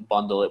and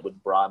bundle it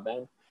with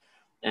broadband.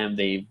 And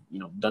they've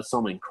done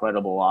some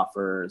incredible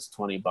offers,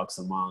 $20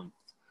 a month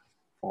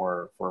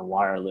for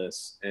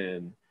wireless,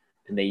 and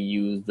they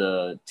use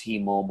the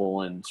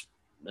T-Mobile and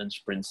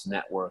Sprint's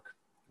network,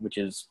 which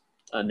is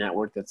a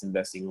network that's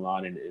investing a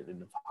lot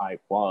in high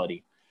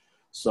quality.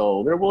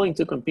 So they're willing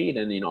to compete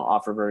and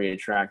offer very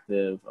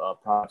attractive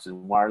products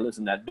in wireless.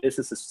 And that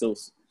business is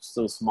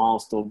still small,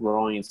 still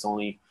growing. It's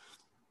only,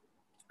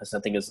 I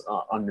think, it's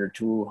under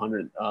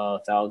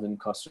 200,000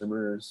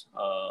 customers,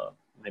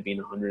 maybe in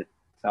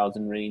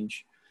 100,000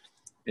 range.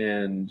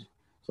 And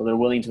so they're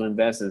willing to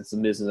invest. It's a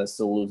business that's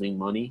still losing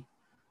money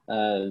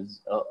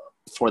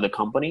for the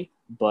company,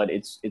 but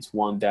it's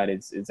one that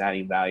it's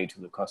adding value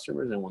to the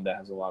customers and one that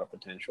has a lot of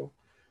potential.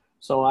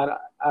 So I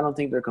don't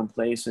think they're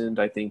complacent.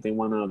 I think they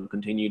want to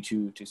continue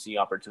to see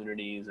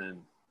opportunities, and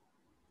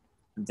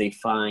they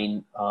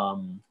find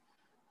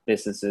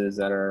businesses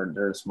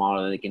they're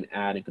smaller that they can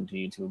add and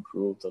continue to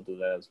improve. They'll do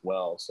that as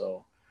well.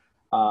 So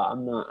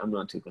I'm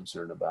not too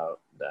concerned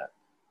about that.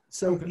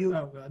 So Okay.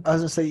 Oh, good. I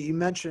was gonna say, you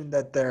mentioned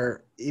that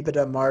their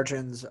EBITDA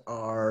margins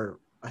are,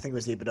 I think it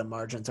was EBITDA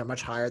margins are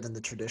much higher than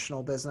the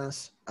traditional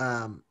business.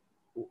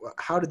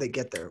 How did they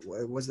get there?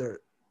 Was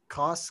there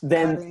cost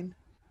cutting?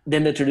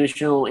 Than the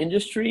traditional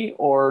industry,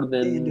 or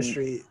The than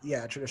industry,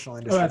 yeah, traditional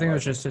industry. I think it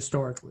was margins. just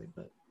historically,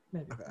 but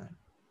maybe. Okay.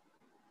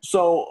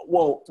 So,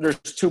 well, there's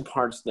two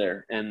parts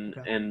there,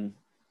 and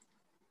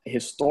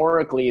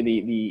historically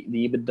the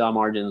EBITDA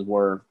margins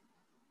were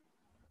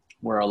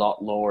a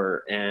lot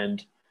lower,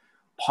 and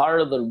part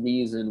of the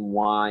reason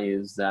why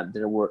is that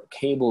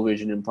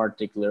Cablevision in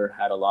particular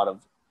had a lot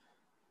of,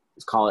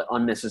 let's call it,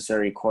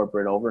 unnecessary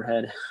corporate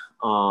overhead.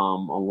 A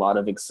lot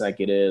of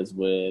executives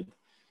with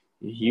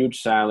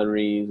huge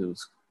salaries. It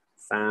was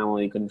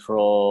family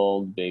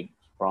controlled, big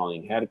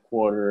sprawling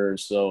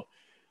headquarters. So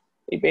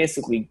they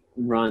basically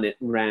ran it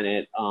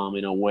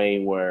in a way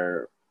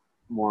where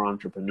more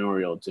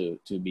entrepreneurial,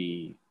 to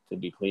be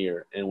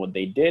clear. And what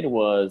they did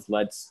was,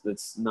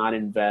 let's not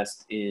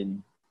invest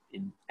in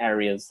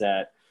areas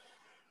that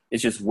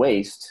it's just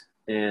waste,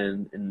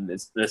 and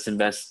let's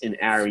invest in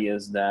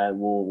areas that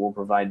will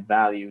provide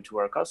value to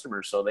our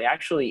customers. So they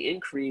actually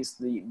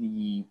increased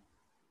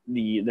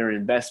their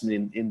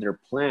investment in their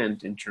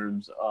plant in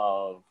terms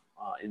of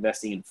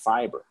investing in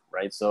fiber,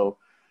 right? So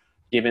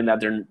given that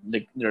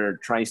their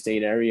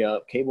tri-state area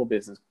cable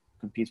business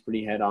competes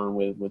pretty head on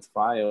with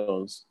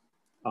Fios,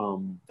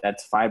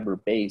 that's fiber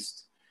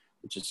based,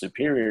 which is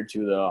superior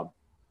to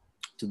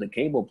the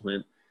cable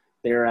plant.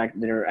 They're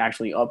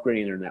actually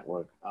upgrading their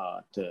network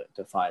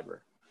to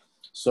fiber.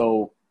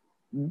 So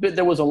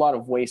there was a lot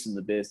of waste in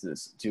the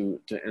business, to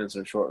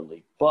answer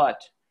shortly.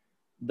 But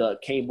the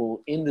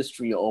cable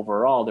industry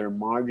overall, their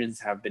margins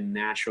have been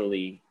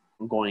naturally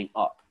going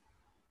up.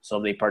 So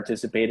they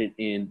participated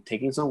in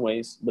taking some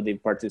waste, but they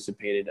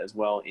participated as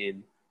well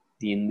in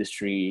the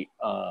industry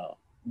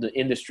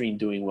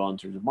doing well in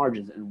terms of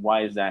margins. And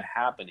why is that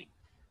happening?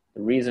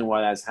 The reason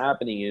why that's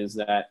happening is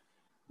that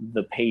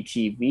the pay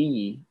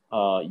TV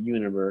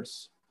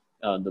universe,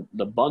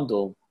 the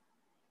bundle,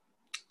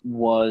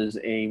 was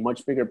a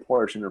much bigger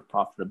portion of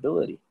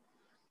profitability.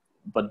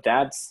 But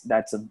that's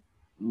a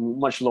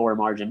much lower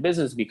margin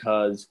business,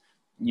 because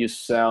you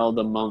sell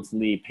the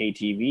monthly pay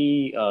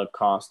TV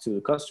cost to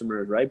the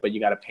customers, right? But you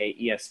got to pay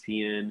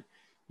ESPN,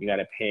 you got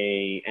to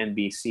pay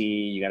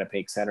NBC, you got to pay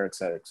et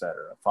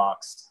cetera,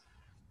 Fox.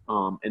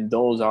 And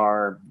those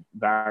are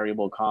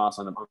variable costs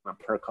on a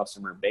per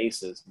customer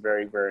basis,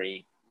 very,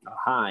 very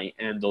high.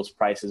 And those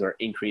prices are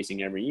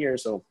increasing every year.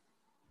 So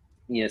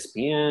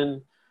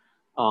ESPN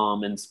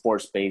and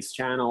sports-based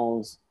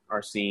channels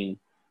are seeing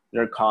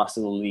their costs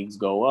of the leagues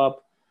go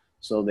up.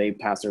 So they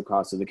pass their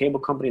costs to the cable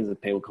companies. The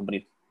cable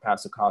company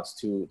pass the cost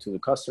to the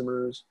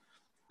customers.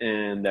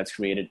 And that's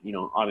created,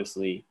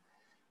 obviously,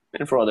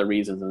 and for other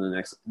reasons, in the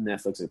next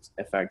Netflix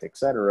effect, et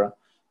cetera.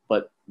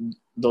 But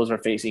those are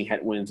facing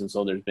headwinds. And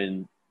so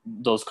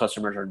those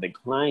customers are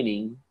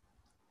declining.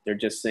 They're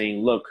just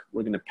saying, look,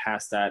 we're going to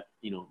pass that.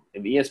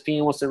 If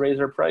ESPN wants to raise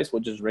their price,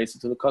 we'll just raise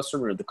it to the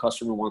customer. If the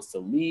customer wants to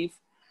leave,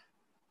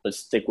 but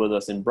stick with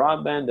us in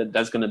broadband,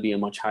 that's going to be a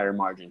much higher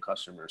margin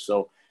customer.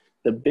 So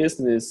the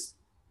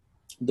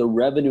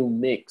revenue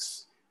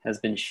mix has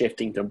been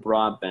shifting to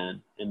broadband,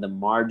 and the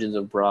margins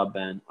of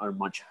broadband are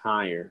much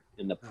higher,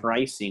 and the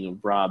pricing of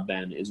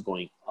broadband is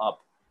going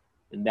up,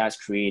 and that's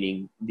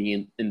creating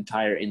the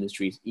entire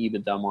industry's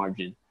EBITDA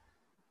margin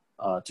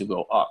to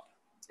go up.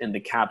 And the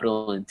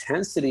capital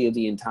intensity of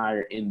the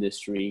entire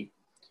industry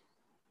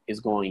is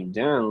going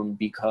down,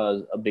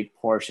 because a big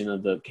portion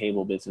of the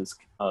cable business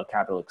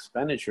capital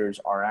expenditures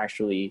are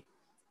actually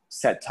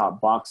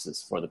set-top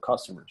boxes for the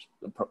customers.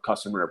 The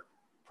customer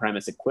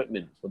premise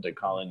equipment is what they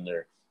call in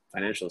their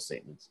financial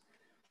statements.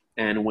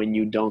 And when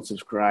you don't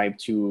subscribe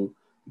to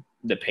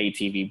the pay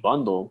TV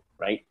bundle,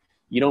 right?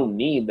 You don't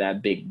need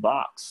that big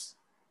box.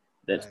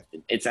 That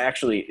Right. it's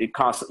actually, it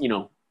costs,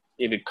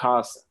 if it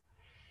costs,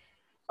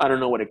 I don't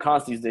know what it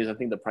costs these days. I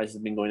think the price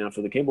has been going up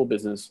for the cable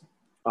business.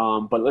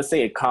 But let's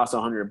say it costs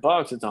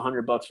 $100. It's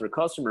 $100 for a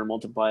customer.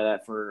 Multiply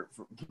that for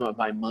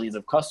by millions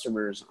of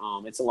customers.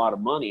 It's a lot of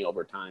money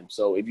over time.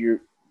 So if you're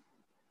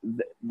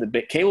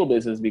the cable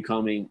business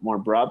becoming more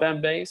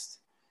broadband based,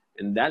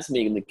 and that's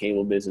making the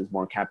cable business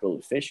more capital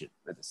efficient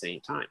at the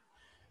same time.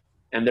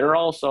 And they're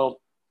also,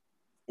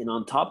 and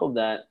on top of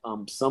that,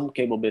 some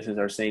cable businesses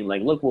are saying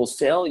like, look, we'll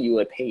sell you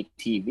a pay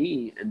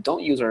TV and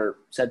don't use our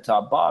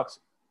set-top box.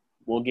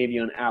 We'll give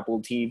you an Apple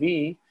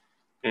TV,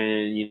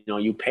 and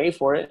you pay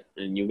for it,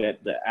 and you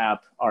get the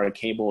app or a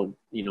cable,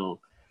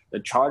 the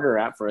Charter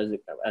app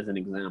as an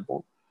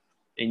example,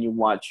 and you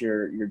watch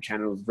your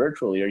channels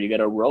virtually, or you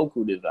get a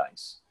Roku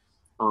device.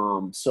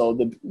 So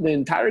the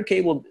entire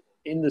cable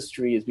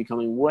industry is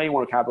becoming way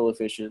more capital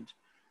efficient,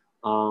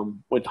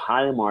 with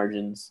higher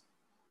margins.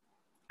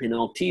 And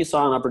LT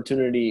saw an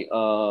opportunity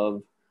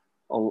of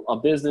a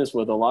business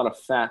with a lot of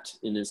fat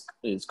in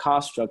his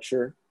cost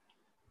structure,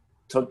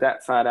 took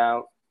that fat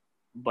out,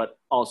 but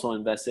also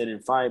invested in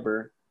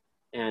fiber,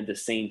 and at the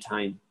same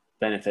time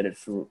benefited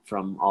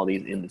from all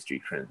these industry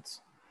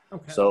trends.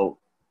 Okay. So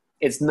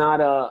it's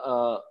not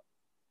a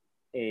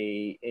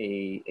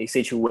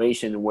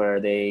situation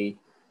where they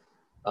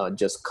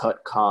just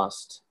cut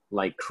cost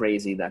like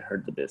crazy that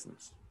hurt the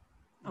business.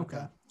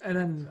 Okay. And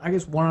then I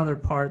guess one other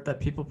part that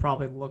people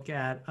probably look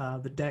at,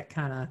 the debt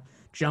kind of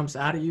jumps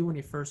out at you when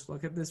you first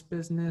look at this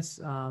business.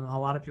 A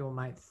lot of people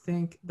might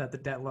think that the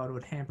debt load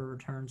would hamper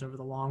returns over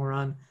the long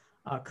run.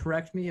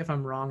 Correct me if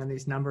I'm wrong on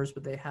these numbers,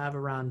 but they have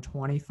around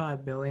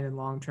 $25 billion in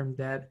long-term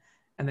debt,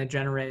 and they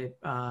generate,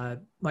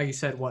 like you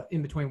said,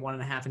 in between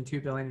 $1.5 and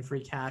 $2 billion in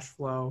free cash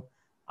flow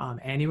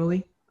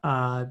annually.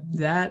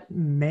 That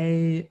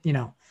may,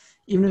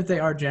 even if they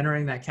are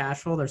generating that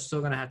cash flow, they're still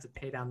going to have to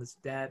pay down this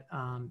debt.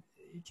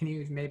 Can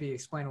you maybe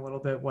explain a little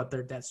bit what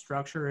their debt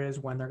structure is,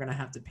 when they're going to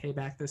have to pay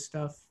back this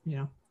stuff?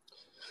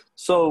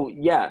 So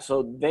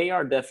they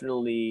are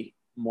definitely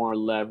more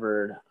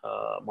levered,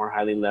 more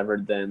highly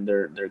levered than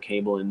their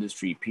cable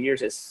industry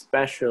peers,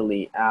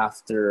 especially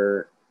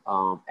after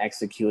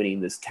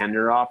executing this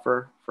tender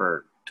offer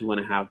for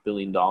 $2.5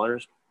 billion.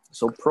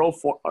 So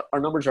our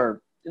numbers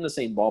are in the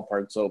same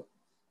ballpark. So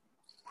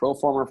pro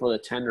forma for the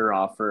tender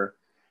offer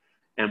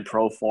and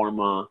pro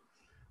forma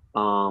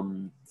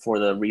for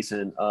the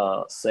recent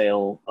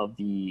sale of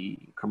the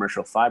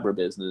commercial fiber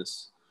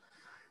business,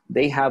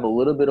 they have a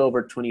little bit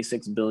over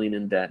 $26 billion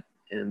in debt,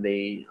 and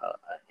they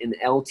in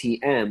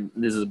LTM,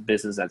 this is a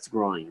business that's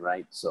growing,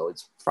 right? So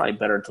it's probably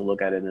better to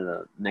look at it in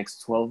a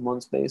next 12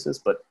 months basis,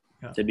 but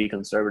to be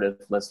conservative,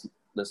 let's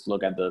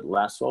look at the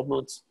last 12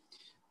 months.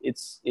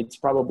 It's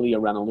probably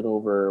around a little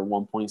over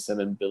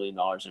 $1.7 billion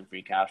in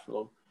free cash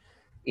flow.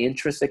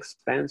 Interest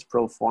expense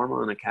pro forma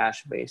on a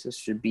cash basis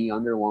should be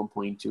under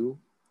 1.2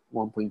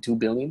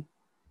 billion.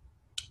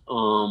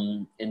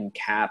 And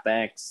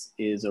CapEx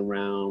is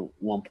around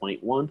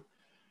 1.1,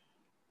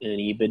 and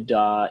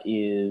EBITDA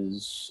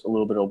is a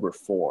little bit over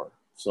 4.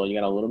 So you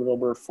got a little bit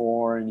over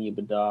 4 in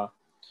EBITDA,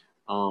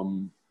 a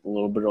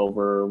little bit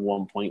over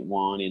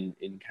 1.1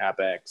 in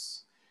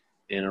CapEx,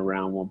 and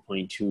around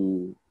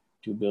 1.2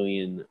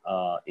 billion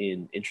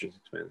in interest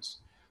expense.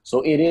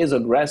 So it is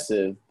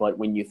aggressive, but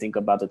when you think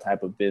about the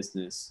type of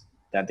business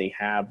that they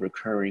have,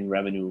 recurring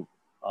revenue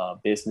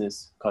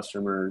business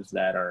customers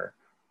that are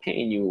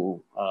paying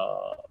you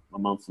a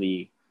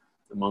monthly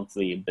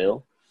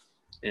bill,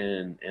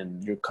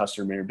 and your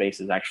customer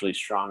base is actually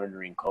stronger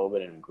during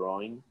COVID and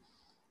growing,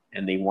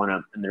 and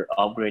they're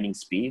upgrading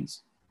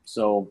speeds.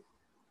 So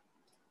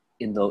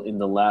in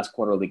the last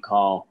quarterly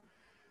call,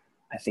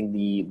 I think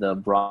the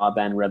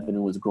broadband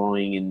revenue was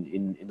growing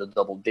in the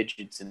double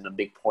digits, and a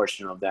big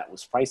portion of that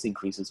was price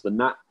increases, but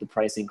not the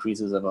price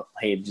increases of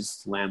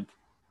just slam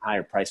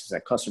higher prices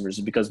at customers,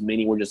 because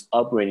many were just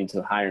upgrading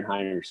to higher and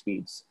higher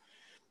speeds.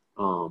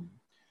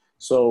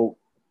 So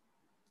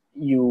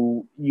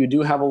you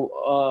do have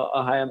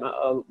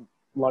a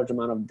large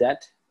amount of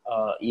debt.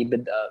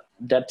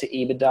 Debt to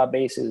EBITDA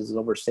basis is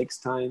over 6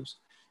 times.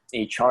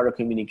 A Charter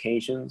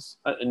Communications,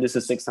 and this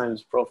is 6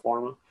 times pro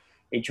forma.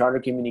 A Charter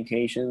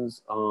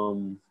Communications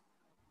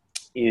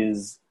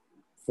is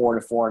 4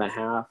 to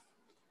 4.5.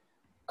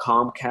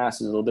 Comcast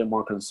is a little bit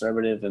more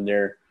conservative, and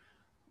they're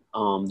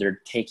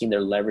taking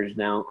their leverage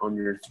down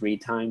under 3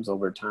 times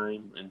over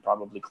time, and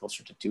probably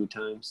closer to 2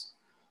 times.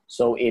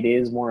 So it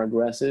is more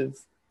aggressive,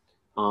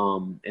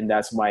 and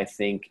that's why I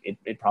think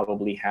it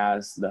probably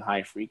has the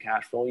high free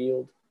cash flow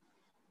yield.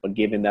 But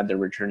given that they're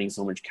returning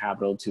so much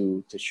capital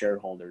to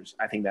shareholders,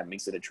 I think that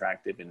makes it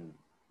attractive and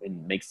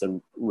makes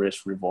the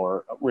risk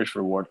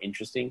reward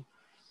interesting.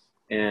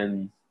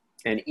 And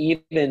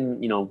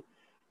even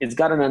it's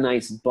gotten a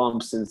nice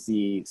bump since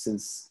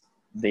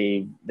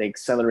they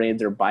accelerated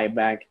their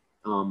buyback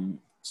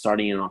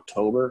starting in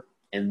October,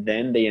 and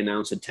then they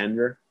announced a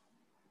tender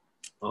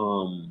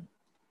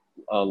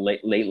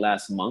late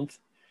last month.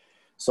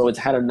 So it's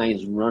had a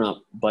nice run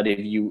up. But if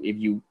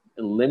you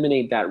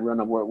eliminate that run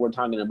up, we're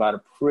talking about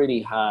a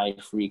pretty high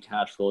free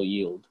cash flow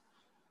yield.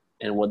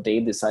 And what they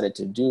decided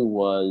to do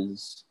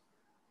was,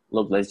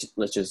 look,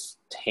 let's just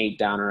take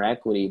down our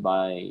equity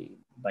by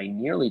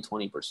nearly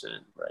 20%,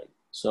 right?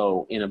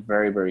 So in a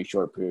very, very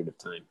short period of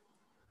time,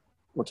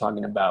 we're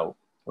talking about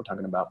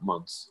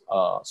months.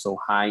 So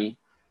high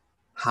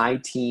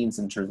teens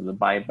in terms of the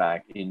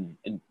buyback in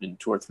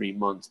 2 or 3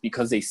 months,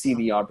 because they see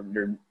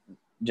they're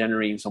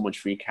generating so much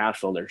free cash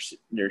flow.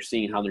 They're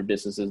seeing how their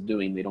business is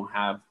doing. They don't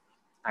have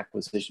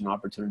acquisition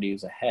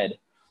opportunities ahead.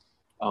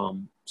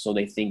 So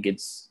they think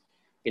it's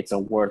a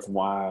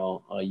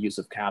worthwhile use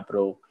of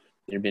capital.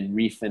 They've been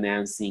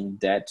refinancing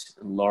debt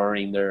and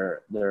lowering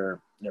their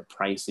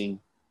pricing,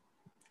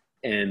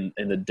 and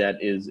the debt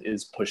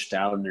is pushed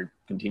out, and they're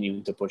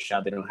continuing to push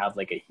out. They don't have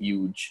like a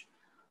huge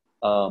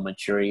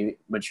maturity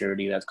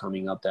that's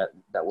coming up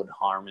that would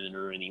harm it in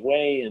any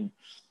way, and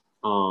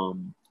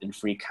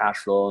free cash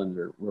flow and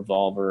their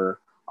revolver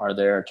are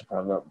there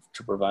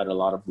to provide a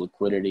lot of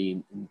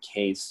liquidity in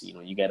case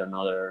you get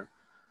another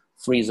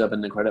freeze up in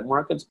the credit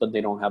markets, but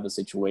they don't have a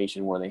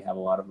situation where they have a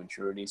lot of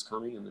maturities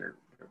coming, and they're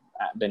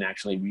been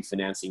actually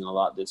refinancing a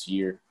lot this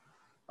year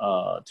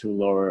to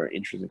lower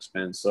interest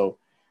expense. So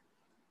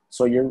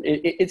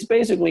it's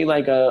basically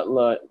like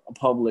a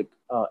public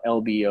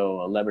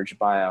LBO, a leveraged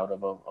buyout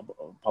of a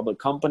public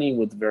company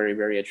with very,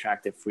 very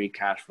attractive free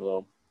cash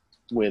flow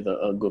with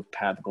a good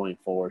path going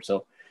forward.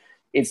 So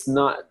it's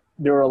not,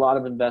 there are a lot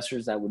of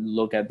investors that would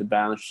look at the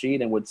balance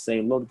sheet and would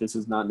say, look, this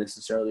is not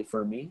necessarily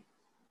for me,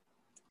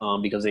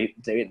 because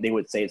they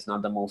would say it's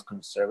not the most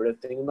conservative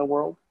thing in the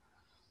world.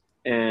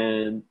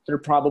 And they're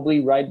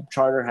probably right.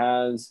 Charter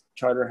has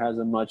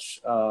a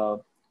much,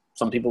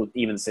 some people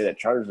even say that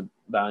Charter's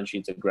balance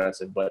sheet's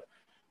aggressive, but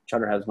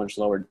Charter has much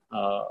lower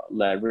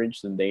leverage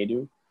than they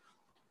do.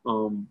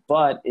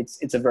 But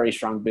it's a very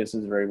strong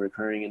business, very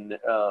recurring in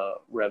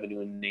revenue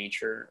in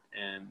nature.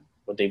 And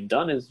what they've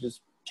done is just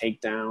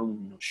take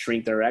down,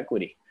 shrink their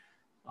equity.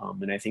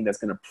 And I think that's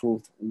going to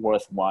prove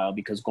worthwhile,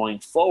 because going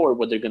forward,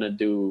 what they're going to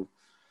do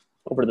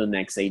over the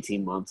next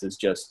 18 months is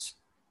just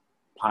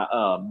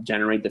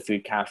generate the free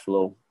cash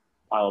flow,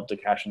 pile up the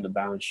cash in the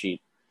balance sheet.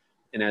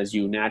 And as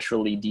you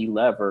naturally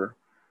de-lever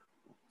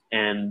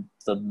and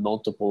the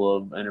multiple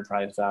of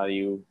enterprise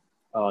value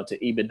to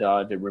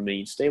EBITDA, if it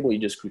remains stable,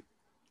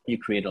 you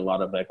create a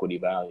lot of equity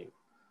value.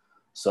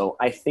 So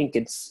I think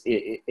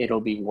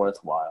it'll be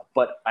worthwhile.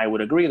 But I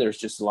would agree, there's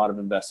just a lot of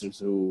investors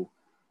who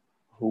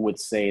would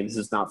say this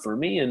is not for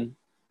me, and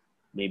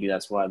maybe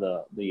that's why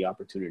the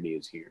opportunity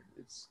is here.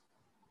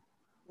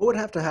 What would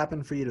have to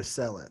happen for you to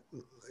sell it?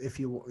 If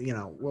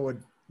what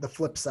would the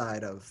flip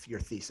side of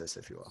your thesis,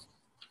 if you will?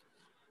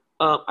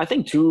 I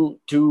think two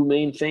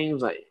main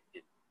things,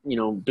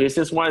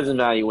 business-wise and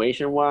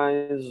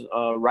valuation-wise.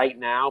 Right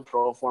now,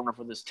 pro forma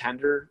for this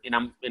tender, and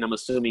I'm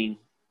assuming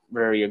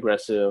very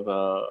aggressive.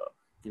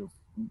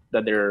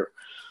 That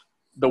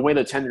the way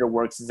the tender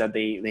works is that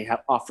they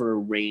have offer a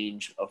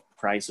range of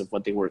price of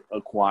what they were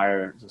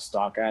acquire the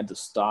stock at. The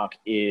stock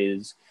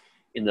is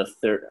in the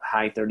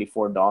high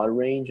 $34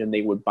 range, and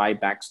they would buy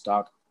back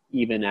stock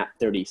even at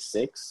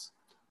 36,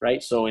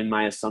 right? So in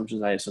my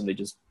assumptions, I assume they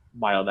just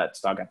buy all that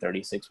stock at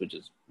 36, which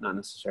is not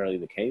necessarily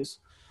the case.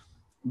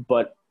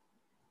 But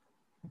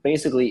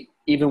basically,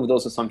 even with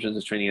those assumptions,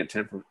 it's trading at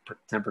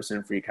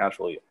 10% free cash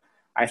flow yield.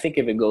 I think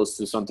if it goes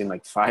to something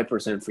like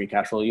 5% free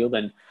cash flow yield,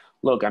 then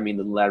look,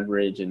 the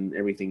leverage and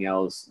everything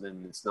else,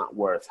 then it's not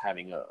worth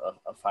having a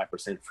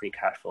 5% free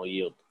cash flow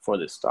yield for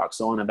this stock.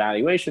 So on a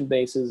valuation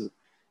basis,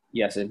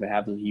 yes, if it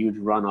has a huge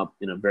run up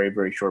in a very,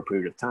 very short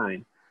period of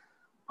time,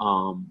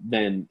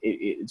 then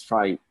it's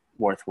probably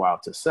worthwhile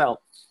to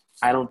sell.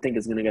 I don't think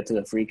it's going to get to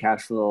the free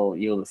cash flow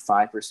yield of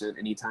 5%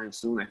 anytime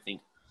soon. I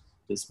think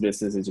this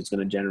business is just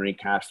going to generate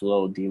cash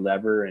flow,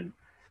 de-lever, and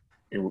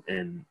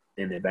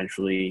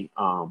eventually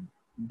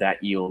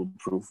that yield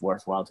prove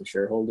worthwhile to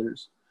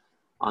shareholders.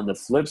 On the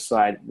flip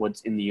side,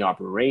 what's in the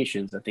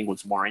operations, I think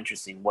what's more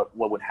interesting, what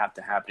would have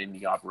to happen in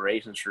the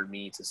operations for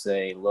me to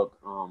say, look,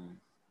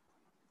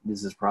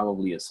 this is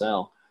probably a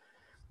sell.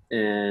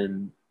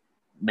 And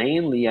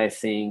mainly, I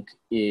think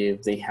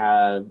if they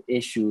have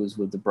issues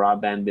with the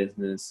broadband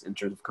business in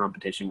terms of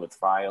competition with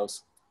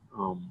Fios,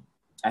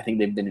 I think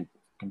they've been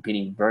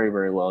competing very,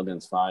 very well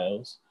against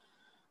Fios.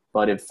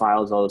 But if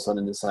Fios all of a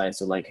sudden decides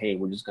to hey,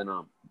 we're just going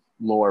to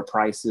lower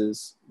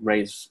prices,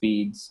 raise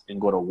speeds,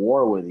 and go to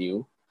war with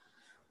you,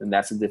 then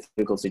that's a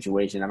difficult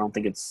situation. I don't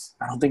think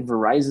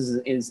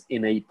Verizon is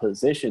in a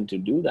position to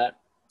do that.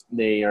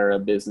 They are a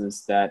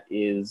business that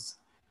is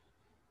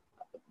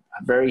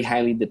very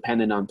highly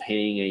dependent on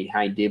paying a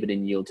high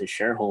dividend yield to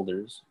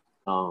shareholders.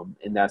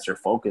 And that's their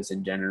focus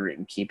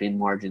in keeping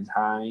margins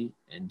high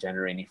and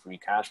generating free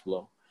cash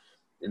flow.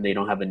 And they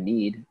don't have a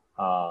need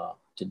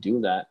to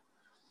do that.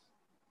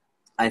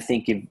 I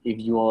think if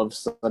you all of a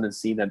sudden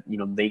see that,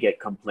 they get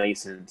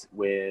complacent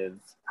with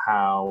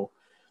how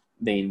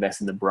they invest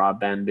in the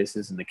broadband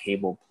business and the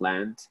cable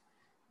plant,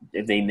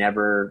 if they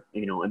never,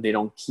 if they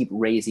don't keep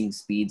raising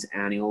speeds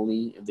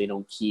annually, if they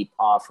don't keep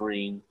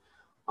offering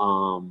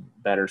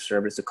better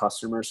service to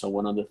customers. So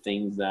one of the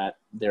things that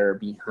they're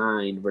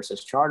behind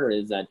versus Charter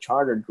is that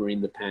Charter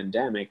during the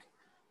pandemic,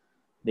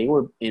 they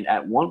were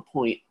at one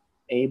point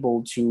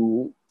able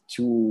to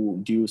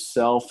do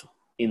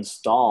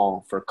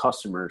self-install for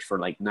customers for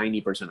like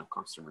 90% of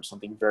customers,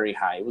 something very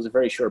high. It was a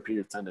very short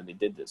period of time that they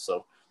did this.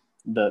 So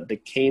the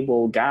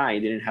cable guy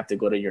didn't have to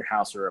go to your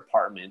house or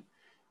apartment.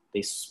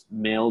 They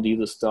mailed you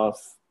the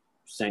stuff,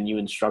 send you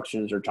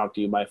instructions, or talk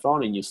to you by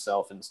phone, and you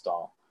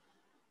self-install.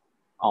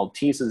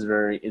 Altice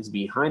is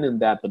behind in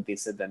that, but they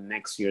said that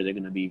next year they're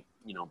going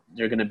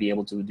to be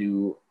able to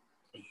do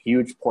a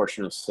huge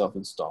portion of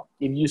self-install.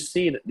 If you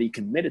see that they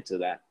committed to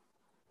that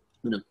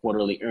in the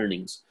quarterly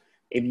earnings,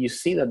 if you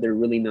see that they're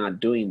really not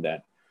doing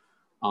that,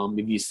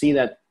 if you see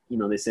that,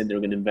 they said they're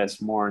going to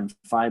invest more in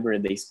fiber,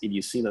 if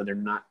you see that they're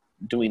not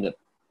doing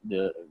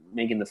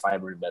making the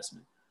fiber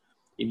investment,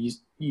 if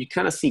you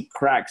kind of see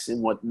cracks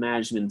in what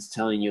management's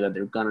telling you that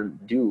they're going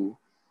to do,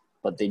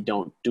 but they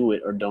don't do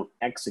it or don't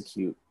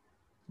execute,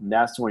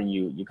 that's when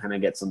you kind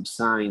of get some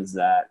signs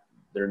that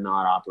they're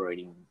not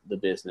operating the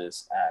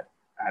business at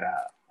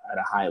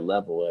a high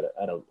level,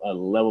 at a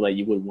level that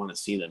you would want to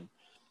see them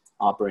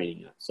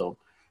operating at. So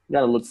you got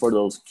to look for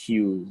those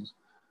cues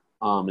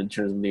in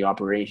terms of the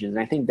operations.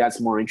 And I think that's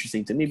more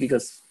interesting to me,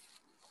 because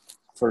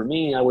for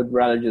me, I would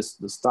rather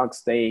just the stock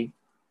stay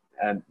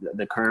at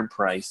the current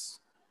price.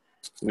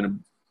 We're going to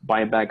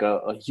buy back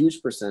a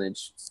huge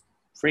percentage.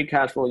 Free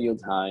cash flow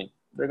yields high.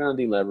 They're going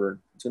to delever.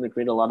 It's going to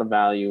create a lot of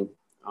value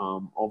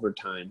over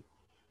time.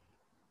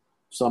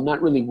 So I'm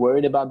not really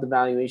worried about the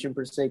valuation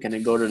per se. Can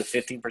it go to the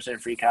 15%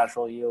 free cash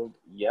flow yield?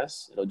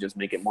 Yes, it'll just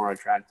make it more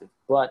attractive.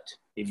 But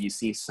if you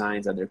see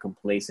signs that they're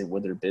complacent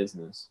with their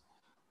business,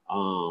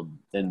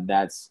 then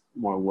that's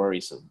more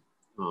worrisome.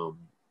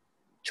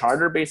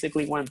 Charter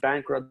basically went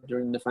bankrupt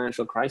during the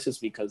financial crisis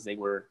because they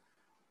were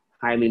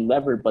highly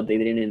levered, but they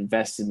didn't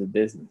invest in the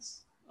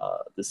business.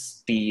 The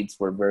speeds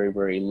were very,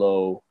 very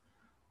low,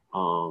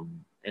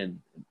 and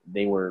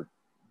they were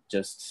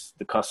just,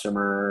 the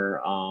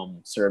customer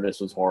service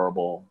was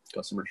horrible.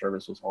 Customer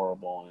service was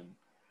horrible.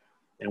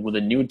 And when the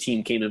new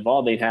team came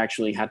involved, they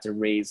actually had to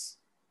raise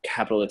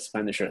capital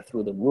expenditure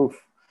through the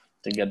roof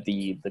to get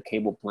the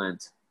cable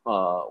plant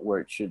where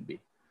it should be.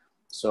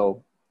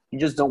 So you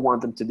just don't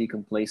want them to be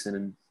complacent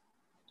in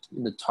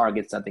the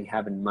targets that they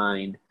have in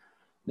mind,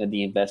 that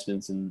the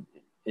investments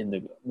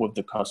with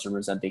the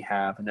customers that they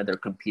have, and that they're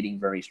competing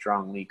very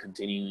strongly,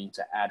 continuing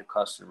to add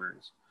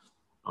customers.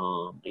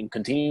 And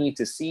continuing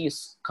to see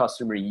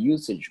customer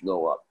usage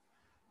go up.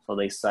 So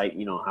they cite,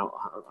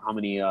 how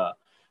many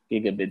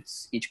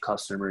gigabits each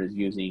customer is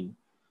using,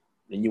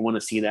 and you want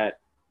to see that.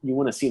 You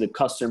want to see the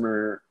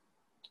customer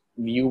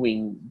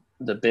viewing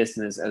the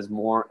business as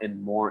more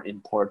and more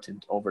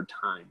important over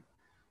time,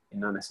 and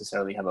not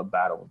necessarily have a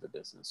battle with the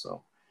business.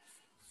 So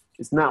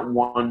it's not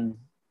one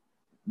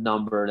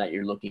number that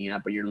you're looking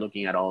at, but you're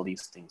looking at all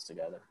these things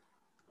together.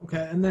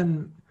 Okay, and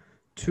then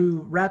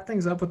to wrap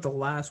things up with the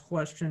last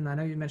question, I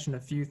know you mentioned a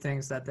few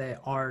things that they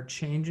are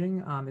changing.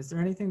 Is there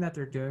anything that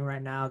they're doing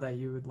right now that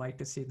you would like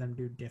to see them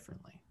do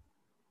differently?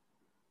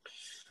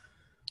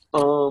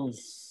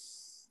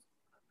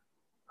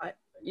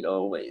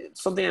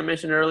 Something I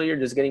mentioned earlier,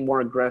 just getting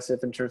more aggressive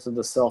in terms of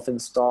the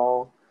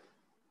self-install.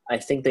 I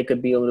think they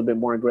could be a little bit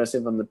more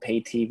aggressive on the pay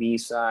TV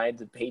side.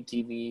 The pay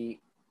TV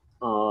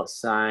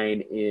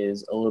side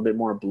is a little bit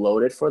more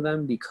bloated for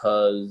them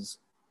because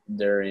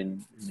they're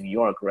in New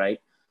York, right?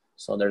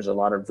 So there's a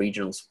lot of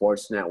regional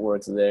sports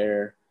networks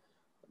there.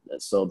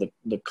 So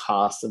the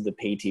cost of the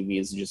pay TV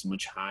is just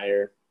much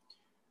higher.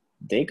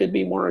 They could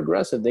be more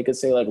aggressive. They could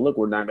say, like, look,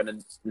 we're not going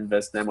to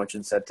invest that much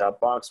in set-top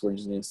box. We're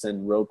just going to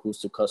send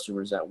Rokus to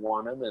customers that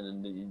want them,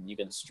 and then you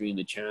can stream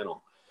the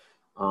channel.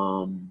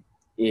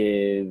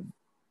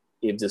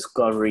 If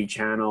Discovery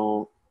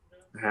Channel,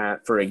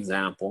 for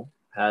example,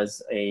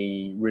 has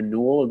a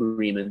renewal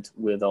agreement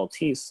with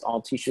Altice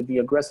should be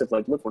aggressive.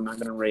 Like, look, we're not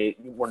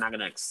going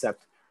to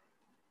accept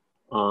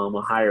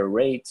a higher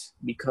rate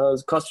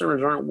because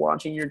customers aren't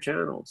watching your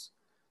channels.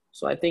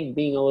 So I think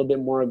being a little bit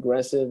more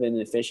aggressive in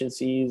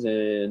efficiencies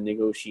and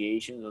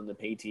negotiations on the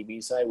pay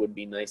TV side would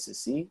be nice to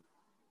see.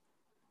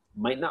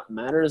 Might not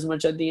matter as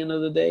much at the end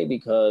of the day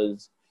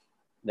because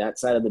that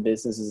side of the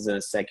business is in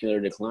a secular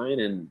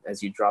decline, and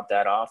as you drop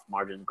that off,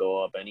 margins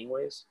go up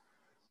anyways.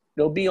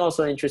 It'll be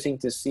also interesting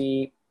to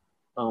see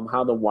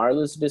how the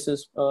wireless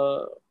business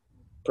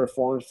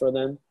performs for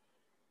them.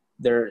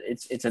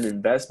 It's an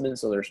investment,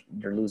 so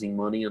they're losing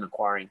money on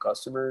acquiring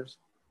customers,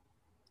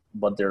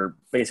 but they're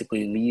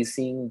basically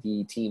leasing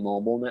the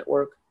T-Mobile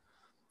network,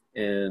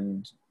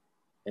 and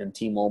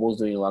T-Mobile's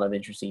doing a lot of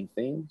interesting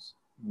things.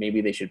 Maybe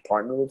they should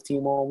partner with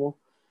T-Mobile.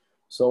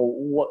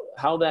 So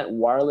how that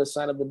wireless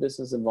side of the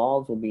business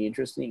evolves will be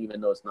interesting,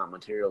 even though it's not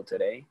material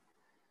today.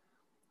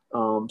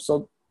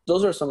 So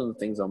those are some of the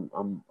things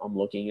I'm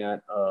looking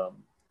at.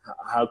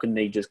 How can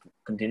they just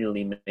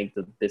continually make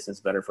the business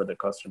better for the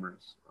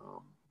customers?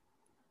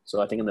 So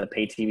I think on the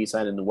pay TV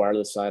side and the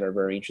wireless side are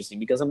very interesting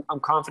because I'm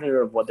confident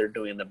of what they're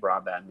doing in the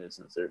broadband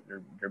business.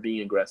 They're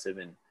being aggressive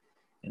in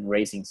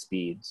raising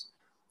speeds.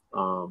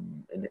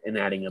 and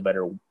adding a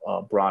better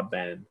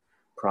broadband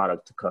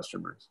product to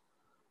customers.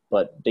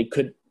 But they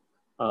could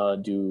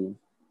do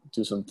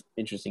some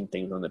interesting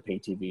things on the pay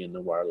TV and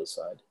the wireless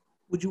side.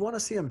 Would you want to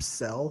see them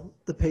sell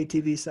the pay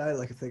TV side,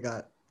 like if they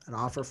got an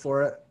offer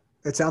for it?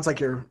 It sounds like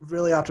you're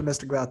really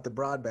optimistic about the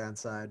broadband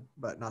side,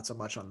 but not so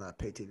much on the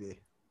pay TV.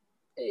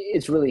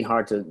 It's really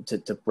hard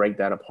to break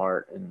that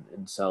apart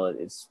and sell it.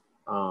 It's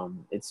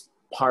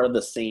part of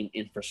the same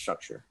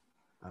infrastructure.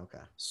 Okay.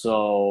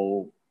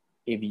 So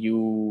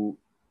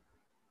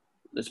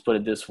let's put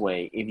it this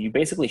way, if you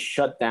basically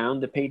shut down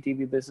the pay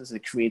TV business,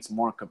 it creates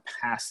more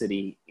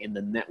capacity in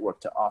the network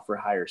to offer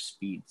higher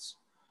speeds.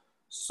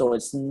 So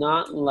it's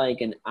not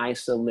like an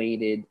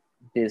isolated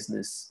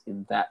business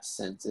in that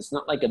sense. It's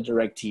not like a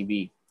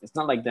DirecTV. It's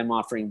not like them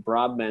offering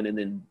broadband and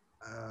then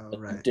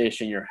a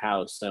dish in your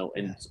house. So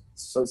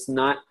so it's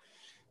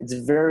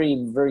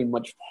very, very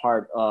much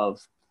part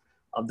of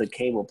the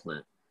cable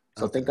plant.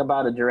 So think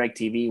about a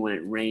DirecTV. When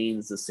it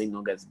rains, the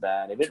signal gets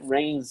bad. If it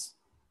rains,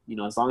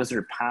 as long as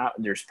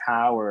there's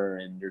power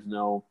and there's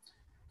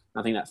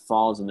nothing that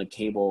falls in the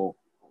cable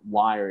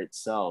wire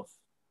itself,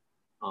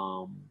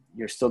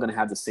 you're still going to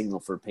have the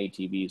signal for pay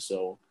TV.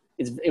 So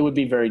it would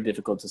be very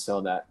difficult to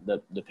sell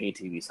the pay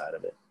TV side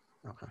of it.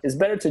 Okay. It's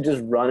better to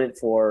just run it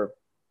for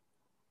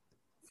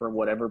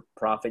whatever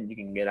profit you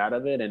can get out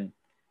of it. And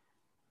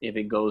if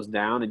it goes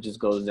down, it just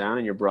goes down,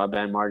 and your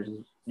broadband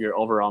margins, your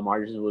overall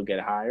margins will get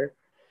higher.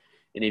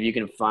 And if you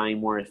can find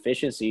more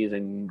efficiencies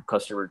and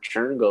customer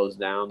churn goes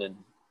down, then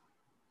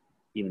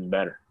even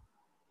better.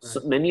 Right.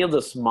 So many of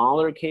the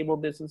smaller cable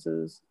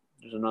businesses,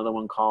 there's another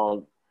one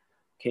called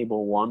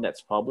Cable One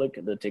that's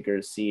public. The ticker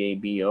is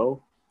CABO.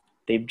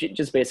 They've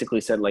just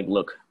basically said, like,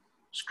 look,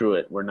 screw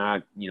it. We're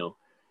not,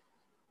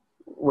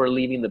 we're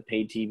leaving the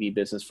pay TV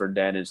business for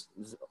dead. It's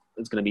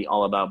going to be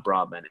all about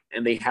broadband.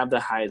 And they have the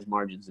highest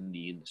margins in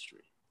the industry.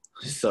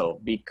 So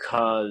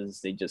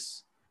because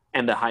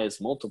and the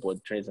highest multiple,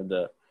 it trades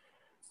into,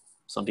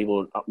 some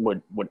people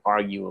would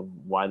argue of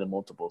why the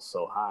multiple is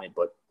so high,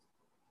 but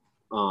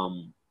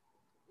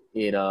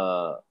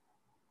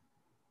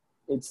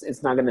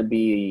it's not going to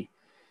be,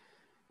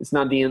 it's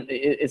not the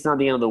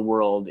end of the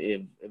world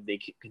if they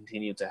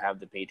continue to have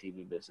the pay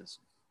TV business.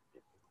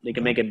 They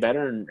can make it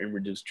better and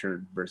reduce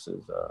churn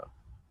versus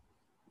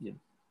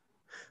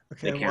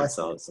okay, they can't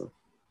sell it. So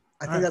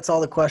I think that's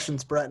all the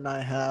questions Brett and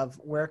I have.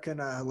 Where can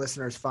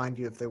listeners find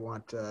you if they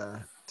want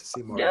to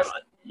see more? Yeah,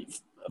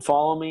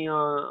 follow me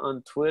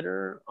on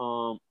Twitter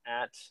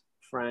at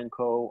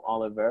Franco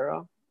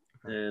Oliveira,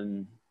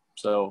 and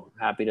so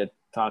happy to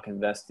talk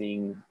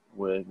investing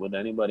with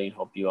anybody.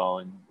 Hope you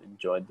all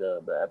enjoyed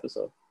the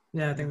episode.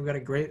 Yeah, I think we've got a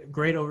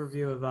great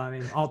overview of,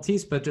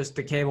 Altice, but just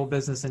the cable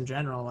business in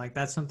general. Like,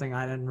 that's something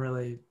I didn't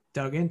really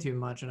dug into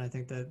much, and I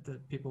think that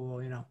people will,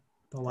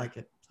 they'll like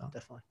it. So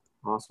definitely.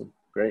 Awesome.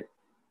 Great.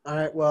 All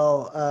right.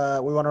 Well,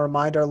 we want to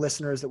remind our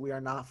listeners that we are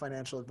not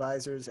financial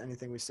advisors.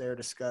 Anything we say or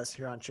discuss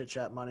here on Chit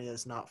Chat Money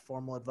is not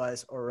formal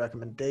advice or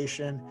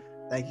recommendation.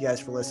 Thank you guys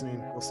for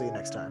listening. We'll see you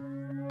next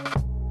time.